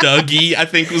 Dougie, I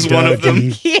think, was one of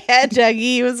them. Yeah,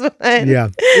 Dougie was one. Yeah,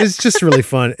 it's just really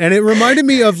fun. And it reminded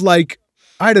me of like,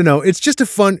 I don't know, it's just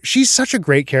she's such a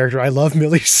great character. I love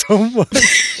Millie so much.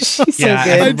 She's so good.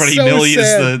 Everybody, so Millie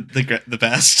sad. Is the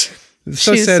best. It's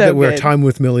so sad that our time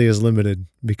with Millie is limited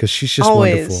because she's just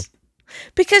wonderful.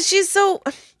 Because she's so...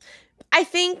 I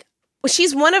think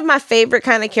she's one of my favorite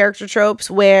kind of character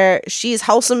tropes where she's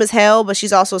wholesome as hell, but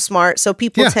she's also smart. So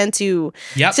people tend to,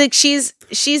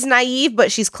 she's naive,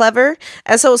 but she's clever.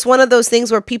 And so it's one of those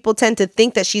things where people tend to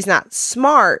think that she's not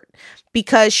smart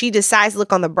because she decides to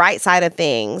look on the bright side of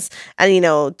things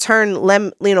and, turn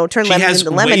lemon into lemonade. She has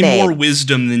way more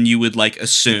wisdom than you would like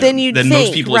assume, than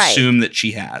most people assume that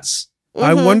she has.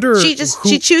 I wonder.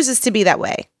 She chooses to be that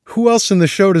way. Who else in the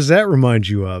show does that remind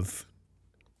you of?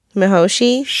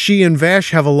 Mihoshi? She and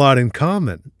Vash have a lot in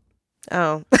common.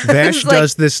 Oh. Vash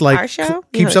does this like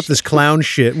keeps up this clown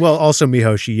shit. Well, also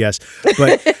Mihoshi, yes.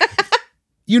 But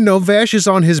Vash is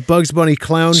on his Bugs Bunny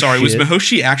clown shit. Sorry, was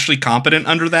Mihoshi actually competent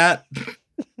under that?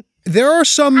 There are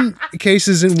some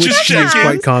cases in which she is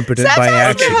quite competent by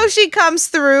accident. Mihoshi comes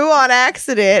through on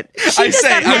accident. I was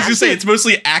going to say, it's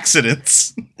mostly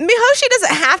accidents. Mihoshi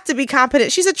doesn't have to be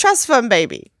competent. She's a trust fund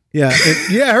baby. Yeah,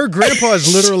 her grandpa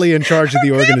is literally in charge of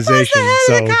the organization. The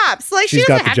head of the cops. Like, she's she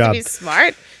doesn't have job. to be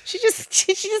smart. She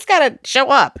just gotta show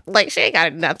up. Like, she ain't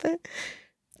got nothing.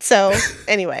 So,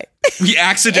 anyway. We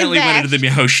accidentally went into the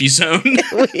Mihoshi zone.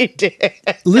 We did.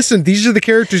 Listen, these are the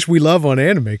characters we love on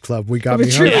Anime Club. We got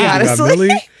Mihoshi, we got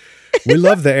Millie. We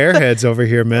love the airheads over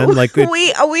here, man. Like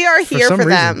we are here for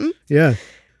them. Yeah.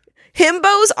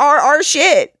 Himbos are our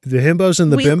shit. The himbos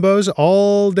and the bimbos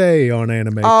all day on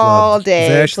Anime Club. All day,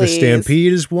 Vash please. the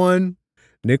Stampede is one.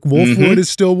 Nick Wolfwood is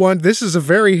still one. This is a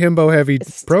very himbo-heavy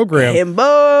program.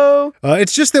 Himbo.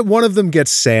 It's just that one of them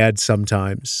gets sad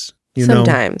sometimes.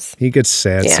 Sometimes. He gets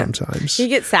sad sometimes. He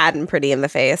gets sad and pretty in the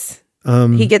face.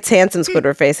 He gets handsome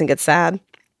Squidward face and gets sad.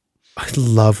 I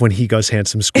love when he goes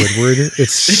handsome Squidward.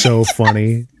 It's so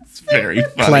funny. It's very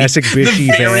funny. Classic bitchy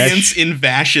The variance Vash. in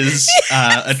Vash's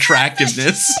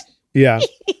attractiveness. Yeah.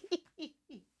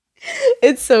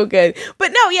 It's so good.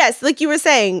 But no, yes, like you were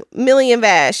saying, Millie and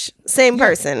Vash, same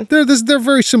person. They're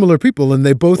very similar people, and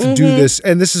they both do this.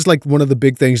 And this is like one of the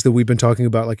big things that we've been talking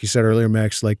about, like you said earlier,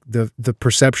 Max, like the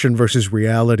perception versus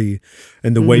reality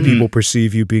and the way people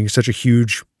perceive you being such a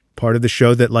huge part of the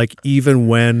show that, like, even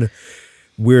when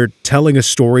we're telling a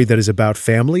story that is about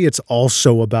family, it's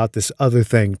also about this other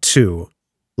thing too,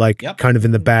 like kind of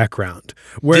in the background.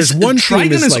 Whereas one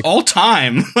Trigun is like, all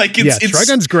time. Like it's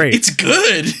Trigun's great. It's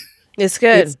good. It's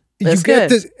good. You get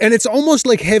this, and it's almost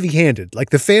like heavy-handed. Like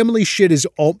the family shit is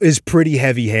pretty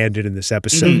heavy-handed in this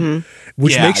episode,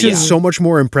 which makes it so much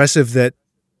more impressive that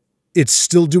it's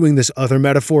still doing this other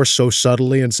metaphor so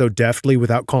subtly and so deftly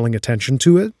without calling attention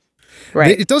to it.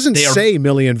 Right. It doesn't say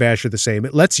Millie and Vash are the same.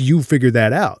 It lets you figure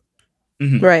that out.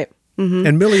 Right.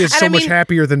 And Millie is much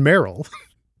happier than Meryl.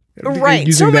 Right.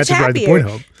 Using so that much to drive happier. the point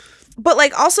home. But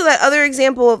like also that other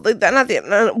example of like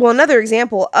another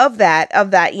example of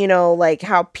that, you know, like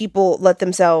how people let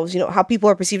themselves, you know, how people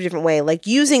are perceived a different way, like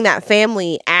using that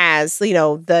family as, you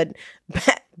know, the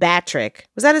Batrick.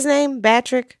 Was that his name?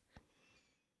 Batrick?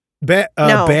 No.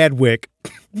 Badwick.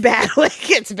 Badwick.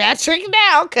 It's Batrick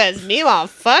now because Mima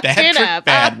fucked it up.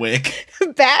 Badwick.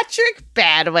 Batrick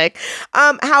Badwick.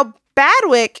 How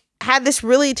Badwick had this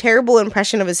really terrible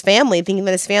impression of his family, thinking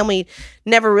that his family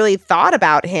never really thought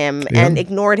about him and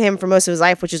ignored him for most of his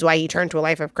life, which is why he turned to a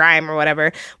life of crime or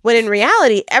whatever. When in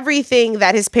reality, everything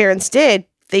that his parents did,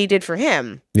 they did for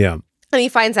him. Yeah. And he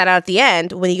finds that out at the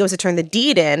end when he goes to turn the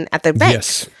deed in at the bank.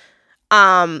 Yes.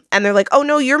 And they're like, oh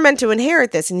no, you're meant to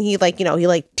inherit this. And he like, you know, he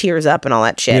like tears up and all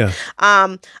that shit.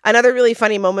 Yeah. Another really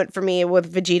funny moment for me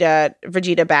with Vegeta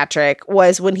Batrick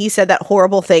was when he said that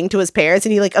horrible thing to his parents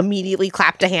and he like immediately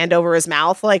clapped a hand over his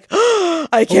mouth. Like, oh,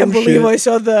 I can't believe I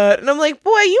said that. And I'm like,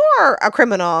 boy, you are a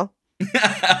criminal.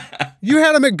 You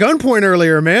had him at gunpoint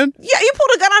earlier, man. Yeah, you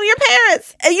pulled a gun on your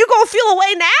parents and you gonna feel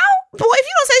away now? Boy, if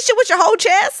you don't say shit with your whole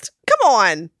chest, come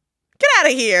on, get out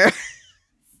of here.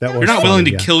 You're not willing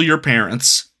to kill your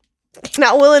parents.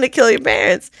 Not willing to kill your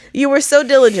parents. You were so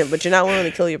diligent, but you're not willing to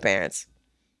kill your parents.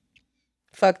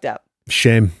 Fucked up.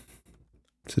 Shame.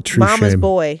 It's a true Mama's shame.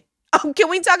 boy. Oh, can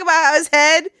we talk about how his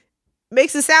head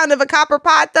makes the sound of a copper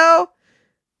pot, though?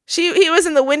 He was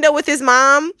in the window with his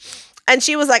mom, and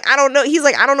she was like, I don't know. He's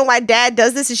like, I don't know why dad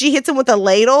does this. And she hits him with a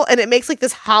ladle, and it makes like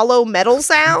this hollow metal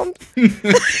sound.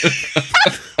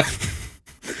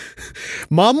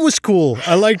 Mom was cool.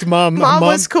 I liked Mom. Mom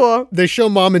was cool. They show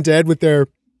Mom and Dad with their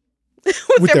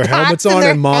helmets on,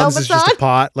 and Mom's is just a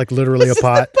pot, like literally a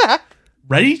pot.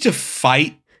 Ready to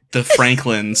fight the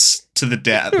Franklins to the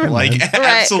death. Like,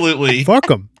 absolutely. Fuck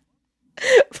them.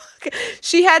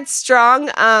 She had strong,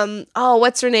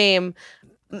 what's her name?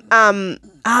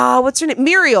 What's her name?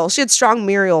 Muriel. She had strong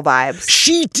Muriel vibes.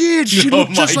 She did. She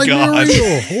looked just like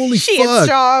Muriel. Holy she fuck. Had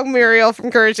strong Muriel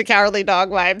from Courage the Cowardly Dog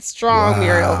vibes. Strong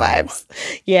Muriel vibes.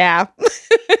 Yeah.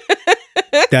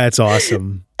 That's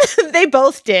awesome. They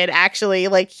both did, actually.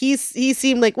 Like, he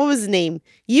seemed like, what was his name?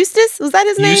 Eustace? Was that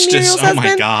his name? Eustace. Muriel's husband?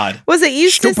 My God. Was it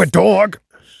Eustace? Stupid dog.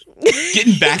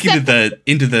 Getting back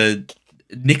into the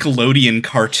Nickelodeon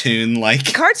cartoon,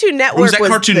 like Cartoon Network was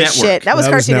Cartoon the Network. shit. That was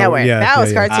Cartoon Network. Yeah, that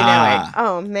was Cartoon Network.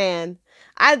 Oh man,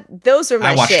 those were my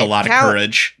shit. I watched a lot of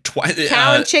Courage.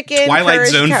 Cow and Chicken, Twilight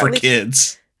Courage, Zone for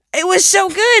kids. It was so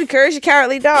good. Courage the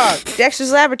Cowardly Dog,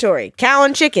 Dexter's Laboratory, Cow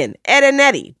and Chicken, Ed and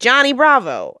Eddie, Johnny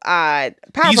Bravo,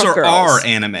 Powerpuff These are Girls. our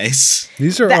animes.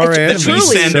 These are our animes. That we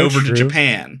send over to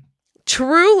Japan.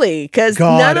 Truly, because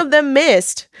none of them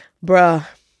missed, bruh.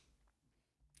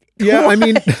 Yeah, I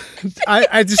mean,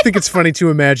 I just think it's funny to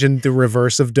imagine the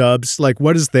reverse of dubs. Like,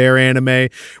 what is their anime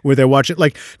where they watch it?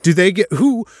 Like, do they get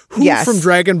who from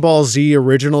Dragon Ball Z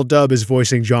original dub is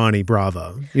voicing Johnny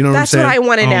Bravo? You know what I'm saying? That's what I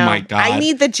want to know. Oh my God. I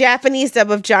need the Japanese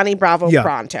dub of Johnny Bravo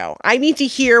pronto. I need to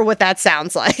hear what that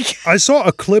sounds like. I saw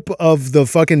a clip of the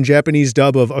fucking Japanese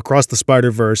dub of Across the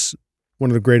Spider-Verse, one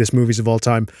of the greatest movies of all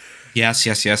time. Yes.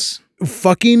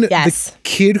 Fucking the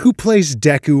kid who plays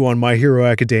Deku on My Hero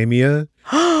Academia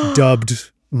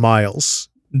dubbed Miles.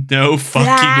 No fucking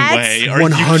way. Are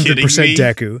 100% you kidding me?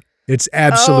 Deku. It's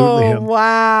absolutely him.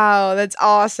 Wow, that's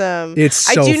awesome. It's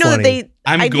so I do know funny. that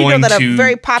I do know that a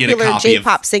very popular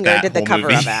J-pop singer did the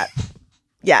cover of that.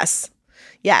 Yes,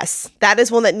 that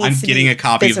is one that needs. I'm getting a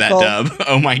copy physical. Of that dub.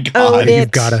 Oh my God, Own it.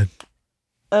 You've gotta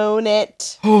own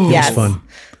it. Yes, it's fun.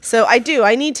 So I do.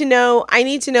 I need to know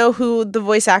who the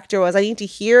voice actor was. I need to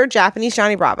hear Japanese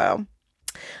Johnny Bravo.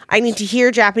 I need to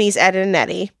hear Japanese Ed and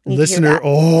Eddie. Listener,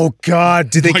 oh God,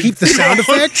 did they keep the sound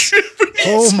effects?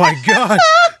 Oh my God.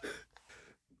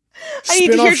 I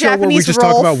need to hear Japanese where we just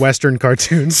talk about Western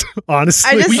cartoons.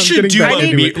 Honestly, we should do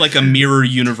like a mirror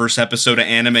universe episode of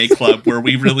Anime Club where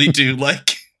we really do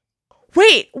like.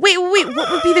 Wait.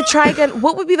 What would be the Trigun?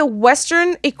 What would be the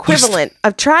Western equivalent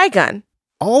of Trigun?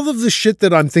 All of the shit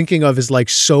that I'm thinking of is like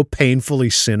so painfully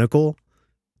cynical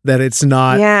that it's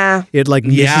not. Yeah. It like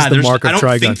misses the mark of Trigun.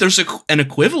 I don't think there's an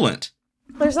equivalent.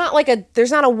 There's not a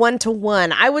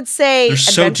 1-to-1. I would say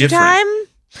Adventure Time,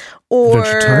 or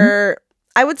Adventure Time?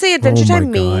 I would say Adventure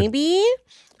Time maybe.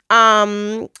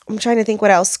 I'm trying to think what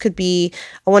else could be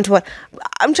a 1-to-1.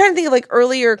 I'm trying to think of like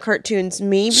earlier cartoons,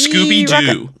 maybe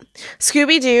Scooby-Doo.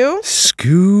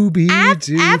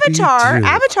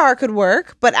 Avatar could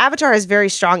work, but Avatar has very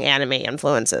strong anime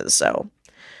influences, so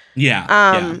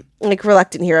like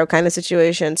Reluctant Hero kind of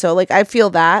situation. So like I feel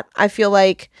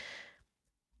like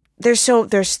there's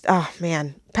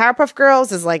Powerpuff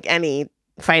Girls is like any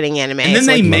fighting anime. And then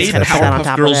they made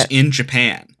Powerpuff Girls in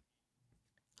Japan.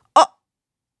 Oh,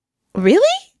 really?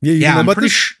 Yeah, I'm pretty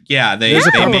sure. Yeah, they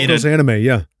made Girls anime.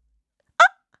 Yeah,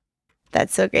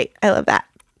 that's so great. I love that.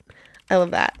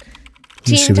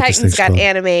 Teen Titans got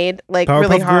animated like Powerpuff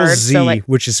really hard. Girls Z, so like,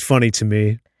 which is funny to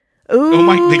me. Ooh. Oh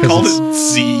my! They called it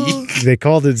Z. They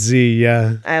called it Z.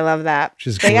 Yeah, I love that.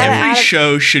 Every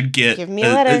show should get. Give me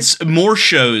a letter. More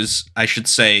shows, I should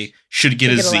say, should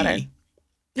get a Z.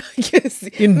 Yes,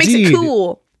 makes it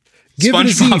cool.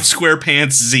 SpongeBob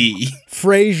SquarePants Z.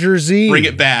 Frasier Z. Bring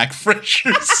it back,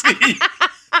 Frasier Z.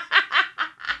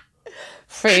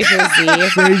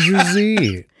 Frasier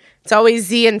Z. It's always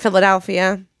Z in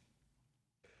Philadelphia.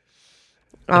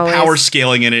 The power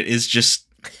scaling in it is just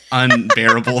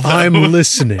unbearable. Though. I'm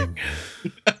listening.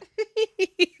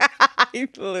 I'm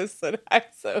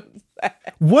so sad.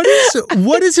 What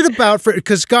is it about?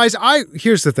 Because guys,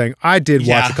 here's the thing. I did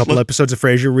watch a couple episodes of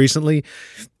Frasier recently,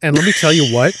 and let me tell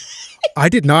you what, I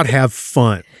did not have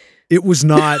fun. It was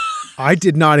not. I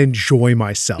did not enjoy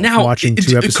myself watching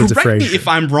 2 episodes of Frasier. Correct me if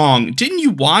I'm wrong. Didn't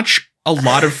you watch a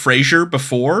lot of Frasier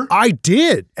before? I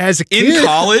did as a kid in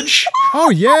college. Oh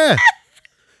yeah.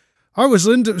 I was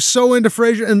so into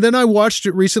Frasier, and then I watched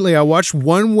it recently. I watched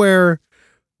one where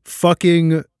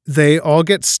fucking they all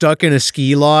get stuck in a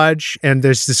ski lodge, and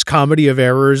there's this comedy of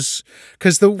errors.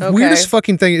 Because the weirdest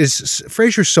fucking thing is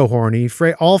Frasier's so horny.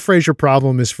 All Frasier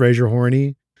problem is Frasier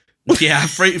horny. Yeah,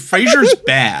 Frasier's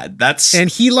bad. And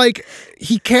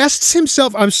he casts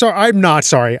himself. I'm not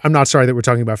sorry that we're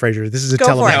talking about Frasier. This is a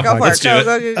television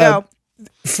podcast. Go.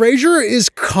 Frasier is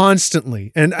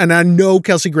constantly, and I know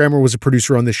Kelsey Grammer was a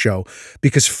producer on this show,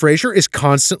 because Frasier is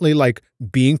constantly like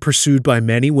being pursued by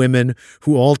many women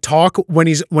who all talk when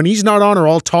he's not on, are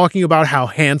all talking about how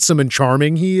handsome and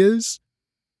charming he is.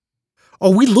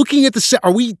 Are we looking at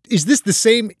is this the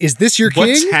same? Is this your king?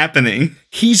 What's happening?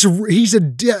 He's a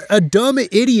dumb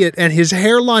idiot, and his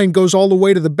hairline goes all the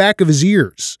way to the back of his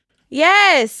ears.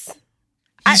 Yes.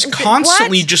 He's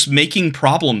constantly just making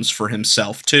problems for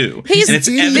himself, too. And it's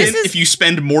evident if you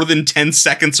spend more than 10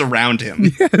 seconds around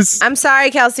him. Yes. I'm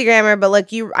sorry, Kelsey Grammer, but look,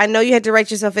 I know you had to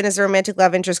write yourself in as a romantic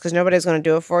love interest because nobody's going to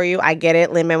do it for you. I get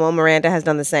it. Lin-Manuel Miranda has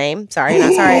done the same. Sorry,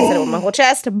 not sorry. I said it with my whole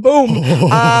chest. Boom.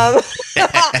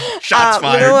 Shots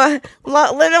fired.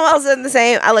 Lin-Manuel's done the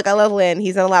same. I love Lin.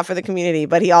 He's done a lot for the community,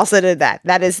 but he also did that.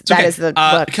 That is the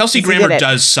look. Kelsey Grammer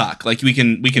does suck. Like we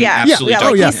can absolutely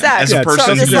talk about him. As a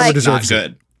person, he's not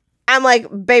good. I'm like,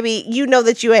 baby, you know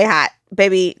that you ain't hot.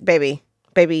 Baby,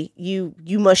 you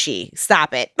mushy.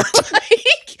 Stop it.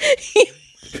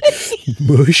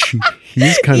 Mushy.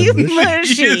 He's kind of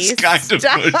mushy. He is kind of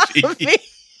mushy.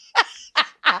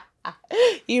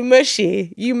 You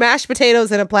mushy. You mashed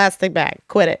potatoes in a plastic bag.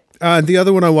 Quit it. The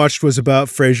other one I watched was about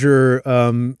Frasier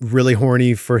really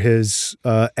horny for his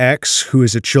ex, who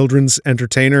is a children's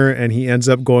entertainer, and he ends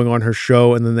up going on her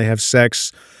show, and then they have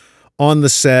sex on the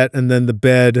set, and then the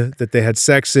bed that they had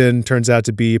sex in turns out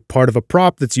to be part of a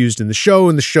prop that's used in the show,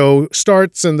 and the show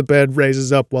starts, and the bed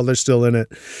raises up while they're still in it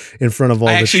in front of all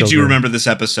the children. I actually do remember this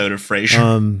episode of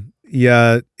Frasier.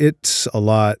 Yeah, it's a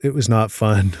lot. It was not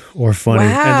fun or funny.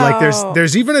 Wow. And like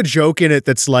there's even a joke in it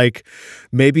that's like,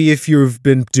 maybe if you've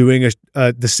been doing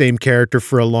the same character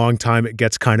for a long time, it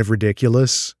gets kind of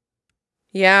ridiculous.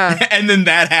 Yeah. And then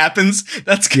that happens.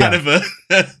 That's kind of a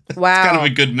wow. kind of a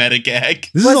good meta gag.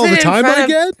 This is all the time I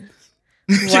get? Wow.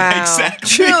 Yeah, exactly.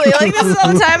 Truly, like this is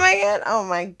all the time I get? Oh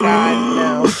my God,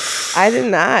 no. I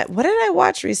did not. What did I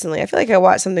watch recently? I feel like I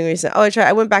watched something recent. Oh,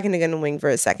 I went back into Gundam Wing for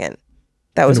a second.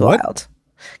 That was wild.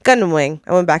 Gundam Wing.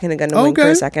 I went back into Gundam Wing for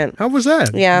a second. How was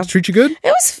that? Yeah. Did it treat you good? It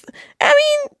was,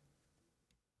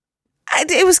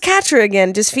 it was Katra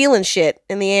again, just feeling shit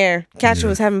in the air. Katra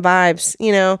was having vibes,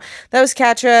 you know. That was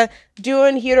Katra. Duo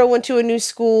and Hiro went to a new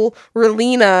school.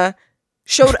 Relina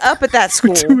showed up at that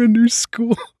school. To a new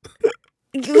school.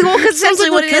 Well, essentially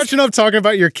what it is. Catching up talking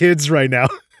about your kids right now.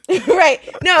 Right.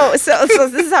 No, so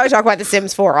this is how I talk about The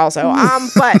Sims 4 also.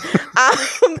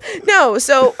 No,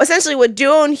 so essentially what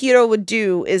Duo and Hiro would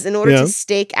do is in order to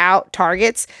stake out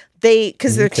targets,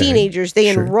 because they're teenagers, they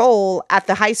enroll at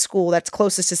the high school that's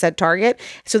closest to said target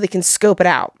so they can scope it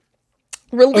out.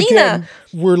 Relina. Again,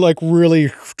 we're like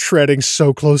really treading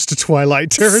so close to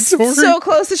Twilight territory. So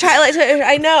close to Twilight territory.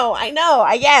 I know.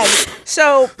 Again.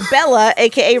 So Bella,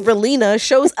 aka Relina,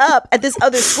 shows up at this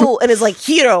other school and is like,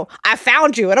 Hiro, I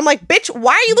found you. And I'm like, bitch,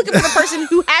 why are you looking for the person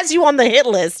who has you on the hit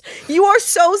list? You are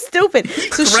so stupid.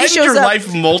 So she shows your up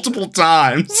life multiple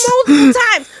times.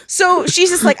 So she's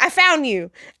just like, I found you.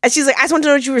 And she's like, I just wanted to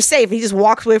know that you were safe. And he just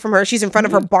walks away from her. She's in front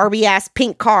of her Barbie ass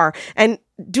pink car. And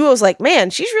Duo's like, man,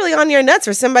 she's really on your nuts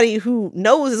for somebody who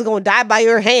knows is going to die by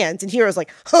your hands. And Hero's like,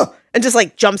 huh, and just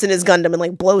like jumps in his Gundam and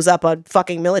like blows up a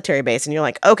fucking military base. And you're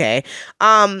like, okay.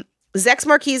 Zex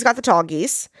Marquis got the tall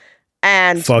geese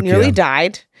and nearly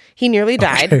died. He nearly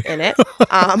died in it.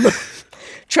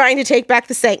 Trying to take back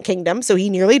the Sank Kingdom. So he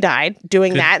nearly died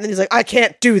doing that. And then he's like, I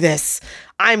can't do this.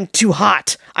 I'm too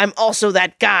hot. I'm also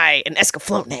that guy in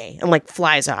Escaflowne. And like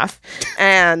flies off.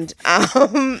 And,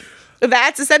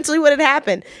 that's essentially what had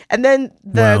happened. And then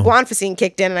the guanfacine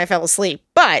kicked in and I fell asleep.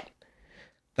 But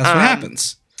that's what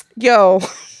happens. Yo,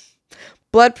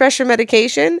 blood pressure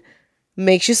medication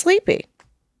makes you sleepy.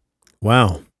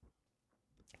 Wow.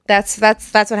 That's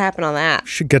what happened on that.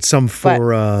 Should get some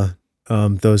for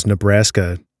those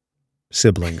Nebraska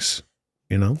siblings,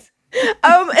 you know?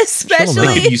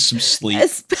 Especially give you some sleep.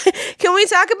 Can we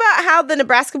talk about how the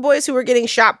Nebraska boys who were getting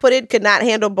shot putted could not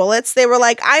handle bullets? They were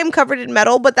like, I am covered in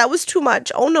metal, but that was too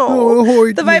much. Oh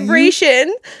no. The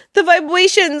vibrations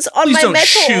on my metal. Don't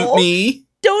shoot me.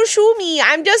 Don't shoot me.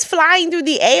 I'm just flying through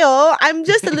the air. I'm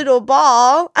just a little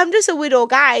ball. I'm just a little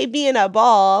guy being a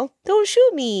ball. Don't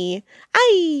shoot me.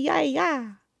 Ay.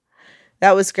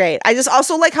 That was great. I just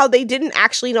also like how they didn't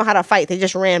actually know how to fight. They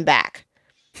just ran back.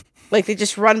 Like, they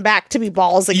just run back to be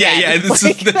balls again. Yeah. That's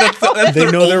they their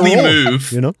know their only role,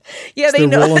 move. You know? Yeah, it's they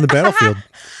know. role on the battlefield.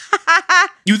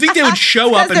 You think they would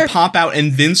show up and pop out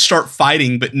and then start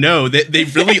fighting, but no, they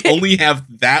really only have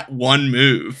that one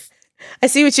move. I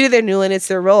see what you do there, Newland. It's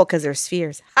their role because they're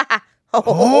spheres.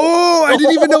 Oh, I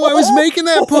didn't even know I was making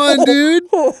that pun, dude.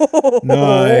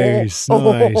 Nice.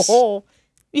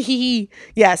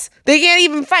 Yes, they can't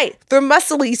even fight. They're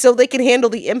muscly, so they can handle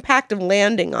the impact of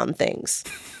landing on things.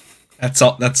 That's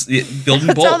all. That's it.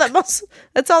 Building bulk.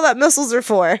 That's all that missiles are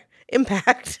for.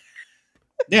 Impact.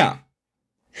 Yeah.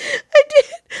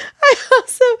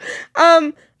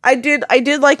 I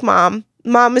did like Mom.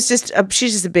 Mom is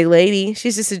she's just a big lady.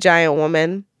 She's just a giant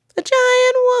woman.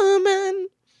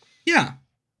 Yeah.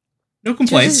 No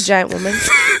complaints. She's a giant woman.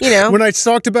 You know. When I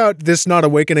talked about this not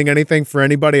awakening anything for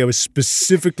anybody, I was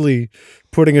specifically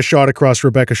putting a shot across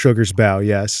Rebecca Sugar's bow.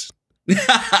 Yes.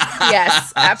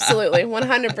 Yes, absolutely.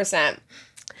 100%.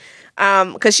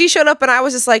 Because she showed up and I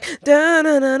was just like, there's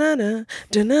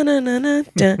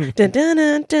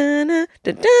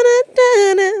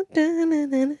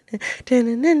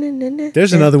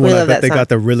another one I bet they got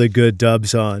the really good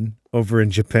dubs on over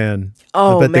in Japan.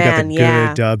 Oh, I bet man, they got the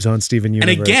good dubs on Steven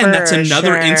Universe. And again, that's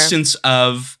another instance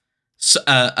of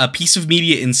a piece of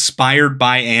media inspired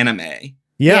by anime.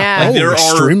 Yeah. Like, there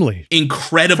extremely. Are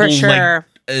incredible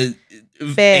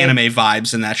anime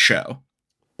vibes in that show.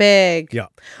 Big. Yeah.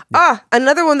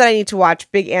 Another one that I need to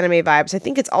watch, big anime vibes. I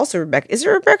think it's also Rebecca. Is it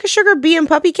Rebecca Sugar, Bee and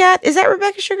Puppy Cat? Is that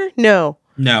Rebecca Sugar? No.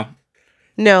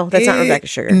 No, that's not Rebecca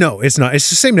Sugar. No, it's not. It's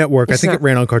the same network. I think it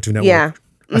ran on Cartoon Network. Yeah.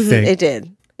 I think it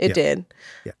did. It did.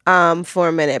 Yeah. For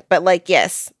a minute. But like,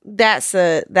 yes, that's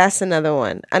another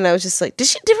one. And I was just like, what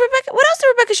else did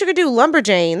Rebecca Sugar do?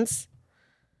 Lumberjanes.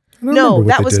 No,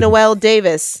 that was Noelle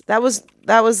Davis. That was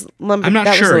Lumberjanes. I'm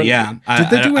not sure. Yeah. Did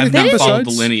they do anything besides?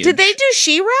 The lineage. Did they do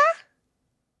She-Ra?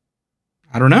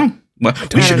 I don't know. Well,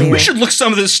 we should look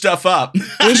some of this stuff up.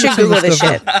 We should Google this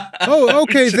shit. Oh,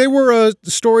 okay. They were a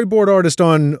storyboard artist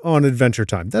on Adventure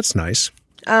Time. That's nice.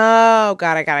 Oh,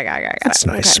 got it. That's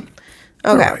nice.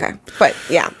 Okay. But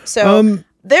yeah, so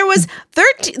there was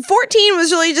 14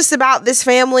 was really just about this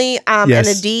family and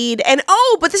a deed. And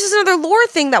but this is another lore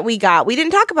thing that we got. We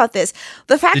didn't talk about this.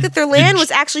 The fact that their land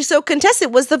was actually so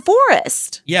contested was the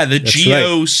forest. Yeah,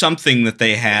 the something that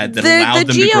they had that allowed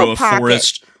them to grow a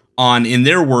forest on, in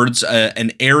their words,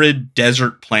 an arid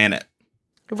desert planet.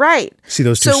 Right. See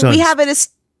those two suns. We have it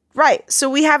So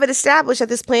we have it established that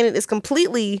this planet is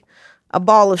completely a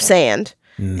ball of sand.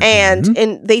 Mm-hmm.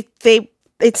 And they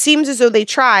it seems as though they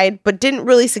tried but didn't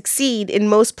really succeed in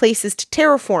most places to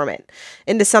terraform it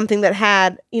into something that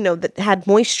had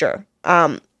moisture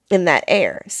in that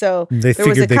air. So they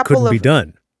figured they couldn't be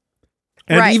done.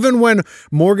 And even when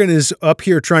Morgan is up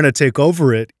here trying to take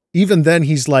over it, even then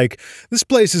he's like, this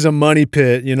place is a money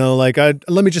pit, like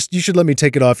you should let me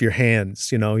take it off your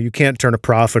hands. You can't turn a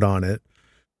profit on it.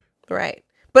 Right.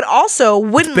 But also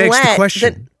wouldn't let the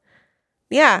question.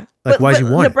 Yeah. Like, why do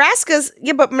you want Nebraska's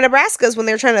when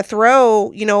they're trying to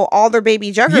throw, all their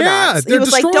baby juggernauts. He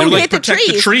was like, don't hit the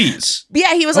trees.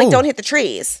 Yeah, he was like, don't hit the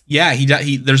trees. Yeah,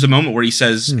 there's a moment where he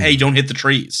says, hey, don't hit the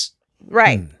trees.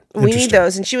 Right. We need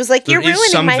those. And she was like, you're ruining my fun. There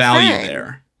is some value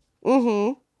there.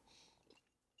 Mm-hmm.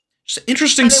 Just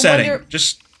interesting setting.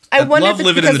 I love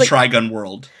living in the Trigun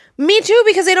world. Me too,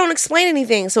 because they don't explain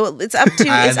anything. So it's up to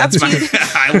you.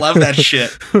 I love that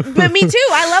shit. But me too.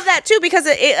 I love that too, because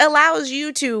it allows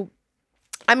you to,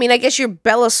 I guess you're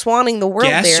Bella Swanning the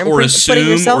world there. Or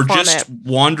assume, or just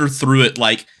wander through it,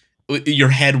 like your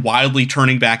head wildly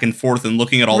turning back and forth and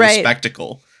looking at all the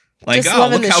spectacle. Like,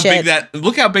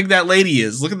 look how big that lady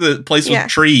is. Look at the place with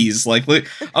trees. Like,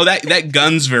 that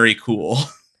gun's very cool.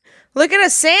 Look at a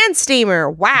sand steamer.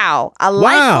 Wow. A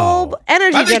light bulb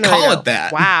energy generator. Why they call it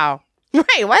that? Wow.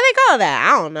 Right. Why they call it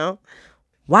that? I don't know.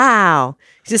 Wow.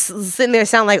 Just sitting there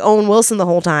sounding like Owen Wilson the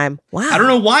whole time. Wow. I don't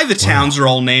know why the towns are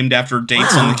all named after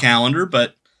dates on the calendar,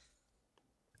 but...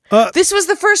 this was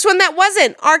the first one that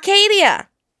wasn't. Arcadia.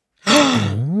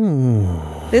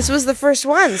 This was the first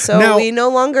one, so now, we no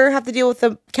longer have to deal with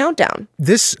the countdown.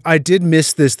 I did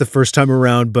miss this the first time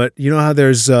around, but you know how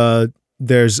there's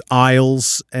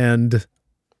aisles, and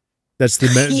that's the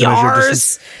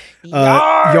Yars.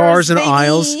 Yars and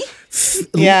aisles.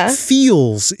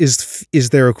 Feels is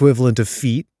their equivalent of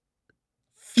feet.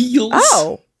 Feels.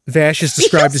 Oh. Vash is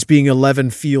described as being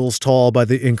 11 feels tall by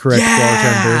the incorrect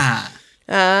bartender.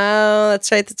 Oh, that's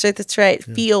right.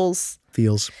 Yeah. Feels.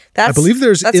 I believe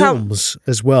there's ilms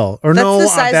as well. Or that's no, the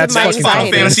size that's of my fucking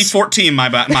Final Fantasy 14, my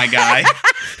guy.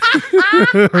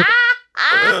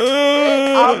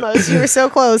 Almost. You were so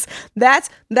close. That's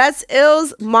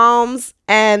ills, moms,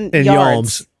 and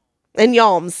yards. And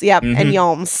yalms. Yep. Mm-hmm.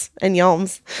 And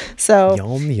yalms. So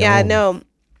yalm. Yeah, no.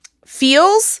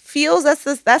 Feels,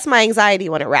 that's my anxiety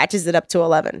when it ratchets it up to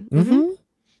 11. Mm-hmm.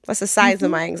 That's the size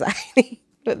of my anxiety.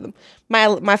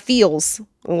 My feels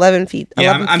 11 feet.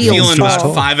 Yeah, 11 I'm feeling about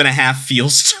 5.5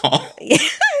 feels tall.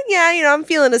 Yeah, I'm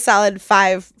feeling a solid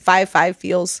 5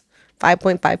 feels.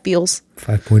 5.5 feels.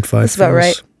 5.5. That's about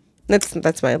right.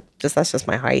 That's just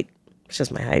my height. It's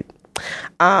just my height.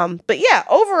 But yeah,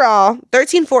 overall,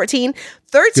 13, 14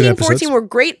 were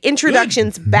great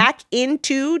introductions back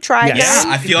into Trigun. Yeah,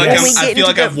 I feel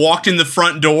like I've walked in the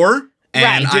front door,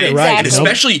 and and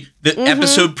especially the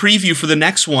episode preview for the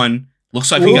next one. Looks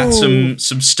like we got some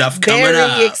stuff coming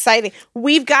up. Very exciting.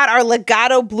 We've got our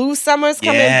Legato Blue Summers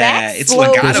coming back. It's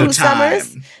Legato time.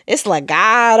 It's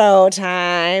Legato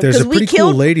time. There's a pretty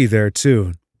cool lady there,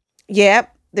 too.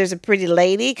 Yep. There's a pretty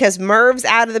lady, because Merv's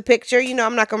out of the picture.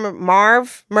 I'm not going to...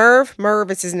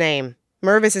 Merv is his name.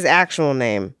 Merv is his actual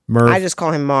name. I just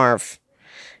call him Marv.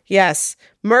 Yes.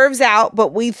 Merv's out,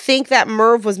 but we think that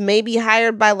Merv was maybe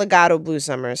hired by Legato Blue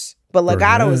Summers. But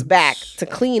Legato is back to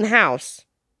clean house.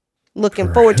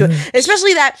 Looking forward to it.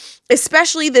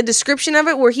 Especially the description of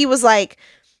it, where he was like,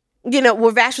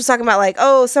 where Vash was talking about like,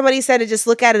 oh, somebody said to just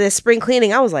look at it as spring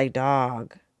cleaning. I was like,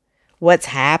 dog, what's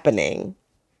happening?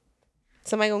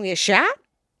 Somebody gonna get shot?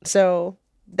 So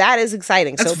that is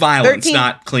exciting. That's violence,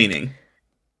 not cleaning.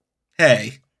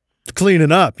 Hey.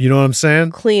 Cleaning up, you know what I'm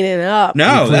saying? Cleaning up.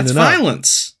 No, that's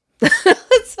violence.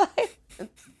 That's violence.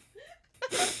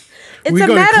 It's we a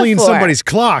go metaphor. to clean somebody's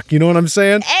clock. You know what I'm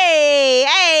saying? Hey,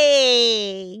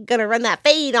 gonna run that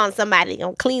fade on somebody.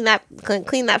 Gonna line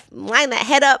that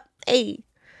head up. Hey,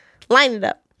 line it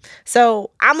up. So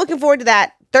I'm looking forward to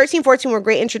that. 13, 14 were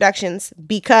great introductions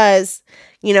because,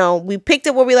 we picked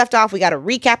up where we left off. We got a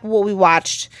recap of what we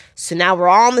watched. So now we're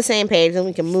all on the same page and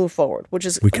we can move forward, which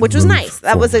was nice.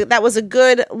 That was a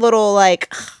good little an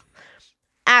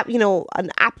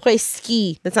après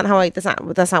ski. That's not what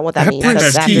that means.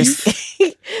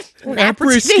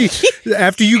 Après ski.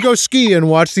 After you go ski and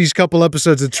watch these couple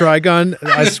episodes of Trigun,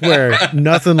 I swear,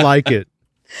 nothing like it.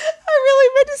 I really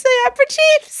meant to say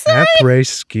apres-ski. Sorry.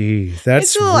 Après-ski.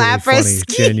 That's really funny,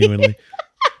 genuinely.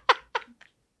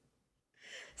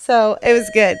 So it was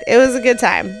good. It was a good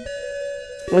time.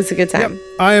 Yep.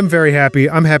 I am very happy.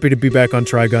 I'm happy to be back on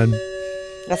Trigun.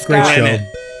 That's great show.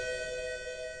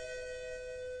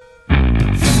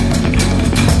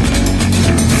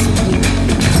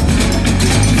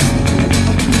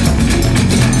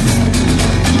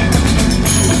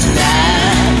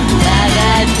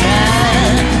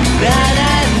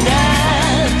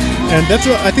 And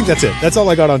I think that's it. That's all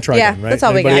I got on Trigun, right? That's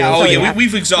all we got. Yeah,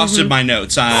 we've exhausted my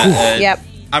notes. Yep.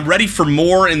 I'm ready for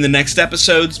more in the next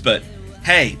episodes, but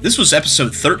hey, this was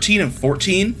episode 13 and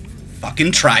 14.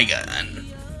 Fucking Trigun.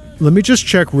 Let me just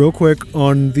check real quick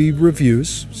on the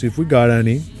reviews, see if we got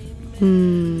any.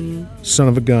 Son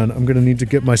of a gun. I'm going to need to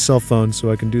get my cell phone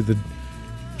so I can do the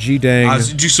G-dang.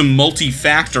 Do some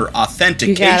multi-factor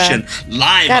authentication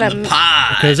live on the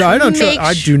pod. Because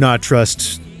I do not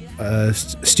trust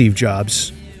Steve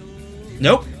Jobs.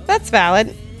 Nope. That's valid.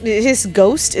 His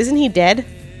ghost, isn't he dead?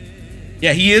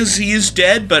 Yeah, he is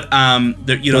dead, but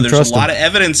there's a lot of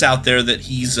evidence out there that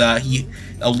he's a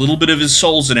little bit of his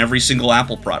soul's in every single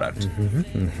Apple product.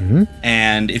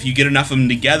 And if you get enough of them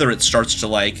together, it starts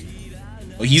to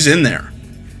he's in there.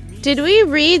 Did we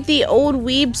read the Old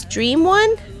Weeb's Dream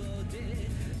one?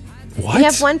 What? We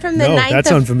have one from the 9th.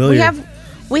 That's unfamiliar.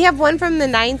 We have one from the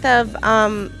 9th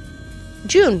of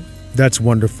June. That's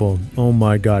wonderful. Oh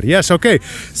my God. Yes, okay.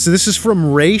 So this is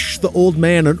from Raish, the old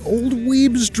man, an old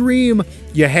weeb's dream.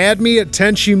 You had me at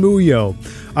Tenchi Muyo.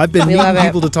 I've been needing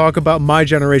people to talk about my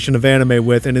generation of anime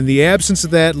with, and in the absence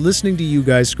of that, listening to you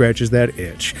guys scratches that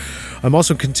itch. I'm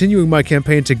also continuing my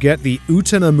campaign to get the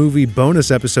Utena movie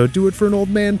bonus episode. Do it for an old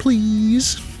man,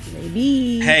 please.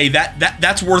 Maybe. Hey,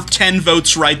 that's worth 10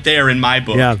 votes right there in my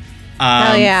book. Yeah.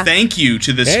 Hell yeah. Thank you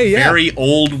to this very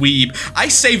old weeb. I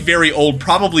say very old,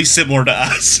 probably similar to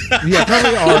us. Yeah,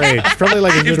 probably our age. Probably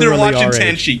like if they're watching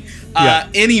Tenchi.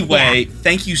 Anyway,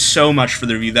 thank you so much for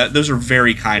the review. Those are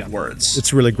very kind words.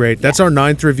 It's really great. That's our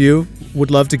 9th review. Would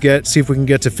love to see if we can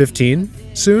get to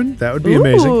 15 soon. That would be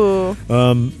amazing.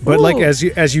 But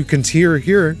as you can hear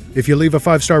here, if you leave a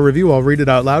 5-star review, I'll read it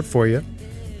out loud for you.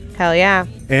 Hell yeah.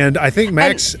 And I think,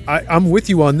 Max, I'm with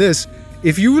you on this.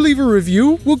 If you leave a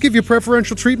review, we'll give you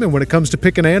preferential treatment when it comes to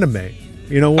picking anime.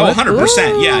 You know what?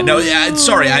 100%. Yeah. No. Yeah.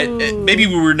 Sorry. Maybe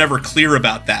we were never clear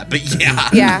about that, but yeah.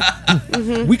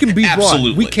 Yeah. We can be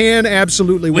bought. We can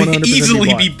absolutely 100%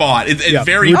 easily be bought. It's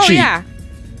very cheap. Yeah.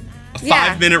 A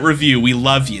 5-minute review. We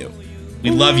love you. We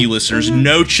love you, listeners.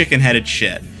 No chicken-headed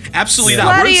shit. Absolutely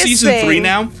not. We're in season 3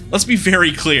 now. Let's be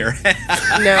very clear.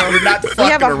 No, we're not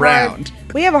fucking around.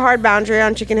 We have a hard boundary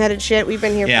on chicken-headed shit. We've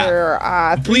been here for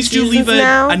 3 Please do leave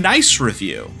a nice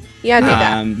review. Yeah, do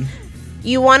that.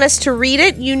 You want us to read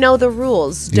it? You know the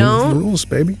rules. Don't the rules,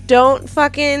 baby. Don't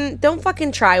fucking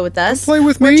try with us. Don't play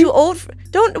with me. We're too old.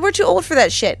 We're too old for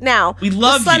that shit. Now we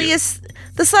love the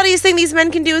sluttiest thing these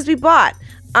men can do is be bought.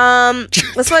 The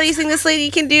sluttiest thing this lady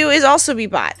can do is also be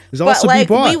bought. Be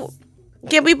bought.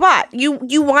 Can be bought.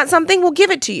 You want something? We'll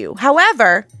give it to you.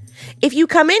 However, if you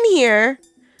come in here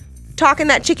talking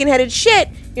that chicken-headed shit,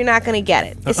 you're not gonna get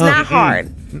it. It's not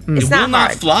hard. It's not hard. It will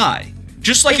not fly.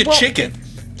 Just like a chicken.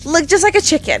 Just like a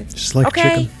chicken. Just like a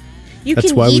chicken. You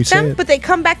can eat them, but they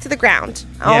come back to the ground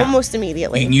almost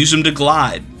immediately. You can use them to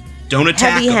glide. Don't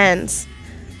attack Heavy them. hands.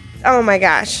 Oh my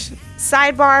gosh.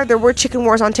 Sidebar, there were chicken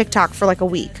wars on TikTok for like a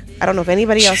week. I don't know if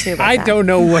anybody else knew about that. I don't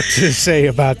know what to say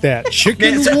about that.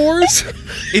 Chicken wars?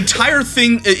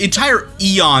 Entire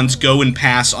eons go and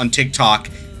pass on TikTok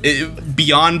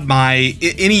beyond my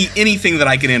anything that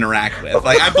I can interact with.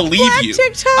 Like, I believe you.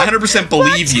 TikTok, I 100%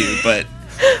 believe you, but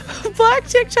Black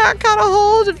TikTok got a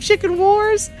hold of chicken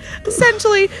wars.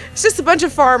 Essentially, it's just a bunch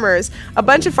of farmers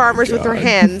with their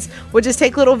hens would just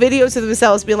take little videos of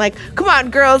themselves being like, come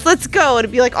on girls, let's go, and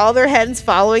it'd be like all their hens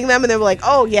following them, and they were like,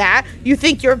 oh yeah, you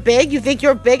think you're big, and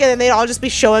then they'd all just be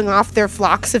showing off their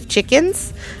flocks of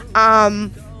chickens.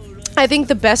 I think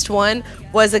the best one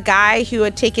was a guy who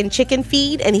had taken chicken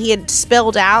feed and he had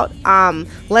spelled out,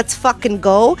 let's fucking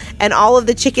go. And all of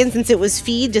the chickens, since it was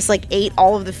feed, just like ate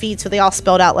all of the feed. So they all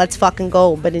spelled out, let's fucking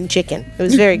go, but in chicken. It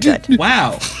was very good.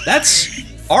 Wow. That's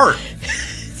art.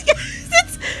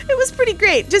 It was pretty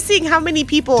great. Just seeing how many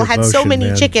people had so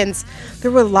many chickens.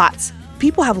 There were lots.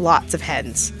 People have lots of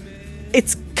hens.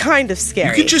 It's kind of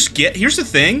scary. You can just here's the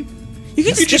thing. You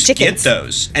can just get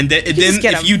those. And then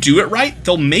if you do it right,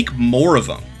 they'll make more of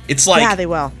them. It's like... Yeah, they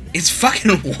will. It's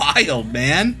fucking wild,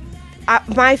 man.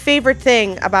 My favorite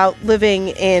thing about living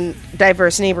in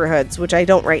diverse neighborhoods, which I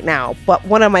don't right now, but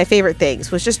one of my favorite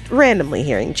things was just randomly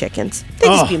hearing chickens. They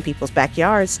just be in people's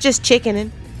backyards, just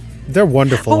chickening. They're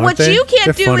wonderful, but aren't they? But what you can't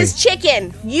They're do funny. is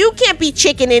chicken. You can't be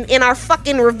chickening in our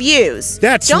fucking reviews.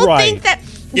 That's don't right. Think that,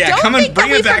 yeah, don't come and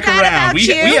bring it back around. We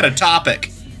had a topic.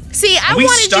 See, I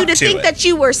wanted you to think that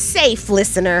you were safe,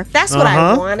 listener. That's what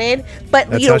I wanted. But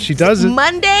that's how she does it.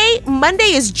 Monday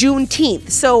is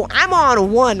Juneteenth, so I'm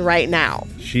on one right now.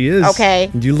 She is. Okay.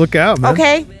 You look out, man.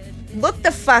 Okay. Look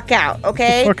the fuck out,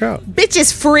 okay? Look the fuck out. Bitch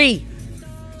is free.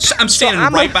 I'm standing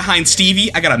right behind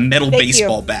Stevie. I got a metal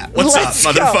baseball bat. What's up,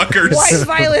 motherfuckers? White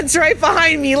violence right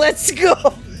behind me. Let's go.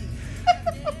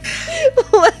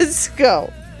 Let's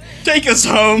go. Take us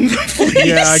home, please.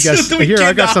 Yeah, I guess. Here,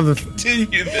 I got something.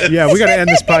 Continue this. Yeah, we got to end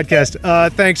this podcast.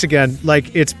 Thanks again.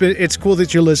 Like, it's cool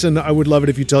that you listen. I would love it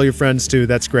if you tell your friends too.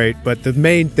 That's great. But the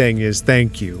main thing is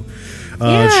thank you.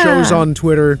 Shows on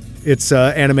Twitter. It's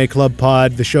Anime Club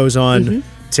Pod. The show's on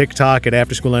TikTok at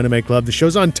After School Anime Club. The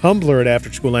show's on Tumblr at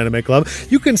After School Anime Club.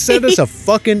 You can send us a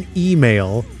fucking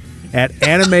email at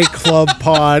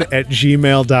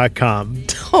animeclubpod@gmail.com.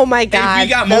 Oh my God. And if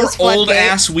you got more old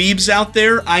ass weebs out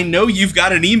there, I know you've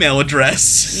got an email address.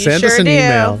 Send us an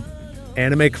email.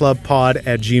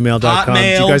 animeclubpod@gmail.com.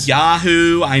 Hotmail,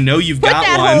 Yahoo. I know you've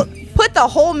got one. Put the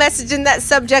whole message in that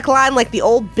subject line like the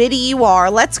old biddy you are.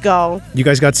 Let's go. You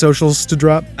guys got socials to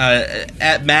drop?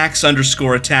 At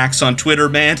Max_attacks on Twitter,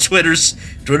 man. Twitter's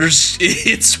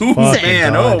it's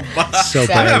man. God. Oh, so I'm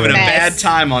having a bad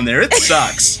time on there. It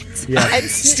sucks. Yeah.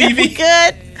 Stevie.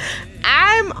 Good.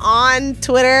 I'm on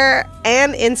Twitter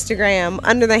and Instagram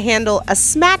under the handle A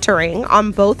Smattering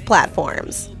on both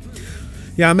platforms.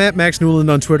 Yeah, I'm at Max Newland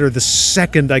on Twitter. The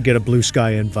second I get a Blue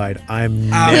Sky invite, I'm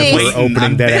never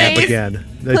opening that app again.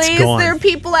 It's gone. There are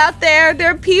people out there.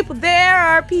 There are people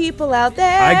out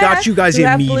there. I got you guys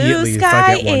immediately if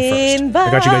I get one first.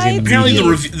 I got you guys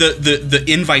immediately. Apparently, the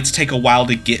invites take a while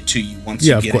to get to you once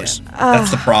you get in.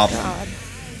 That's the problem.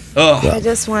 I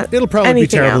just want. It'll probably be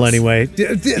terrible else. anyway. The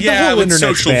whole internet's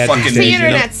social bad. fucking The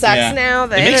internet sucks now.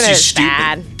 The internet's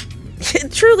bad.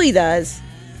 It truly does.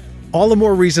 All the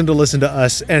more reason to listen to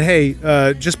us. And hey,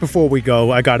 just before we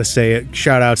go, I gotta say it.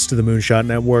 Shout outs to the Moonshot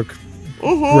Network.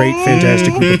 Great,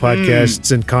 fantastic group of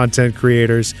podcasts and content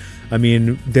creators. I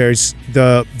mean, there's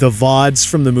the VODs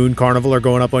from the Moon Carnival are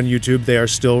going up on YouTube. They are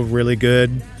still really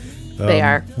good. They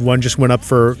are. One just went up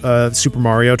for Super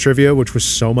Mario trivia, which was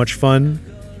so much fun.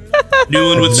 New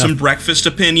one with some breakfast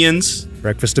opinions.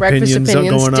 Breakfast opinions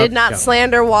going up. Did not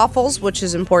slander waffles, which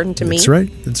is important to me. That's right.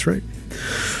 That's right.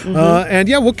 And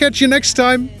yeah, we'll catch you next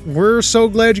time. We're so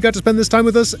glad you got to spend this time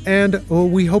with us, and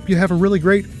we hope you have a really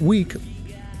great week,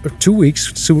 or 2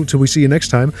 weeks, till we see you next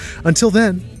time. Until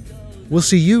then, we'll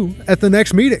see you at the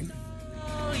next meeting.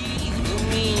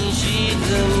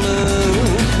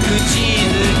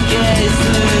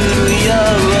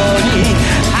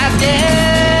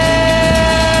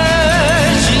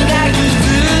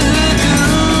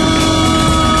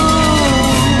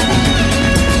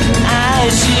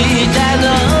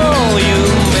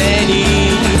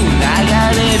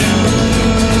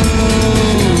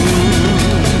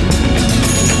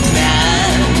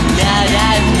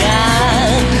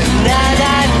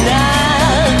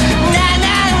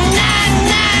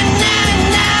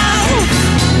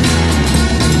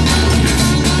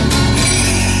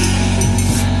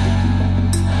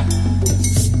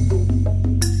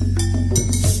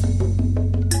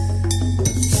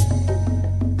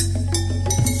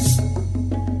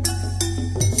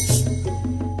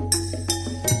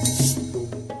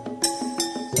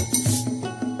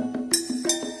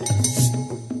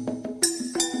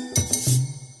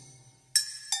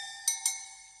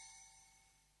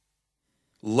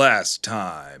 Last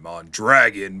time on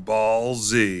Dragon Ball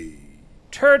Z.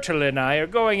 Turtle and I are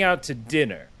going out to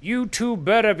dinner. You two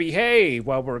better behave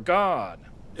while we're gone.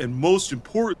 And most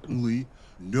importantly,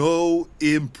 no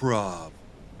improv.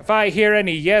 If I hear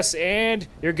any yes and,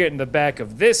 you're getting the back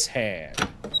of this hand.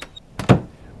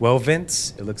 Well,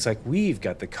 Vince, it looks like we've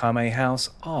got the Kame house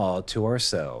all to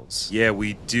ourselves. Yeah,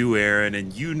 we do, Aaron,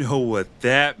 and you know what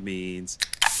that means.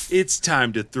 It's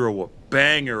time to throw a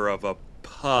banger of a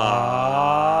podcast.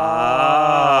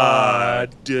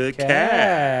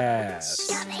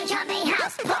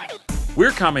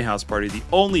 We're Kame House Party, the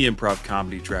only improv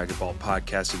comedy Dragon Ball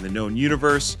podcast in the known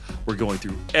universe. We're going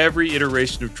through every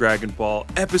iteration of Dragon Ball,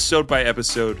 episode by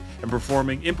episode, and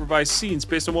performing improvised scenes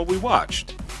based on what we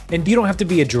watched. And you don't have to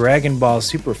be a Dragon Ball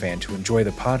superfan to enjoy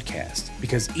the podcast,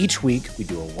 because each week we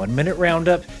do a 1-minute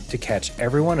roundup to catch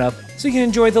everyone up so you can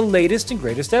enjoy the latest and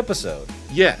greatest episode.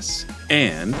 Yes,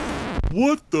 and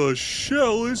what the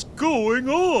shell is going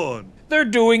on? They're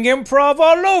doing improv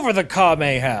all over the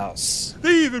Kame House.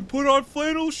 They even put on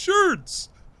flannel shirts.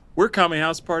 We're Kame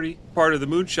House Party, part of the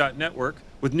Moonshot Network,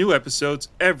 with new episodes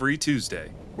every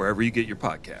Tuesday, wherever you get your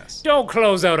podcasts. Don't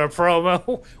close out a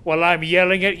promo while I'm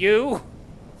yelling at you.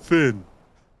 Finn,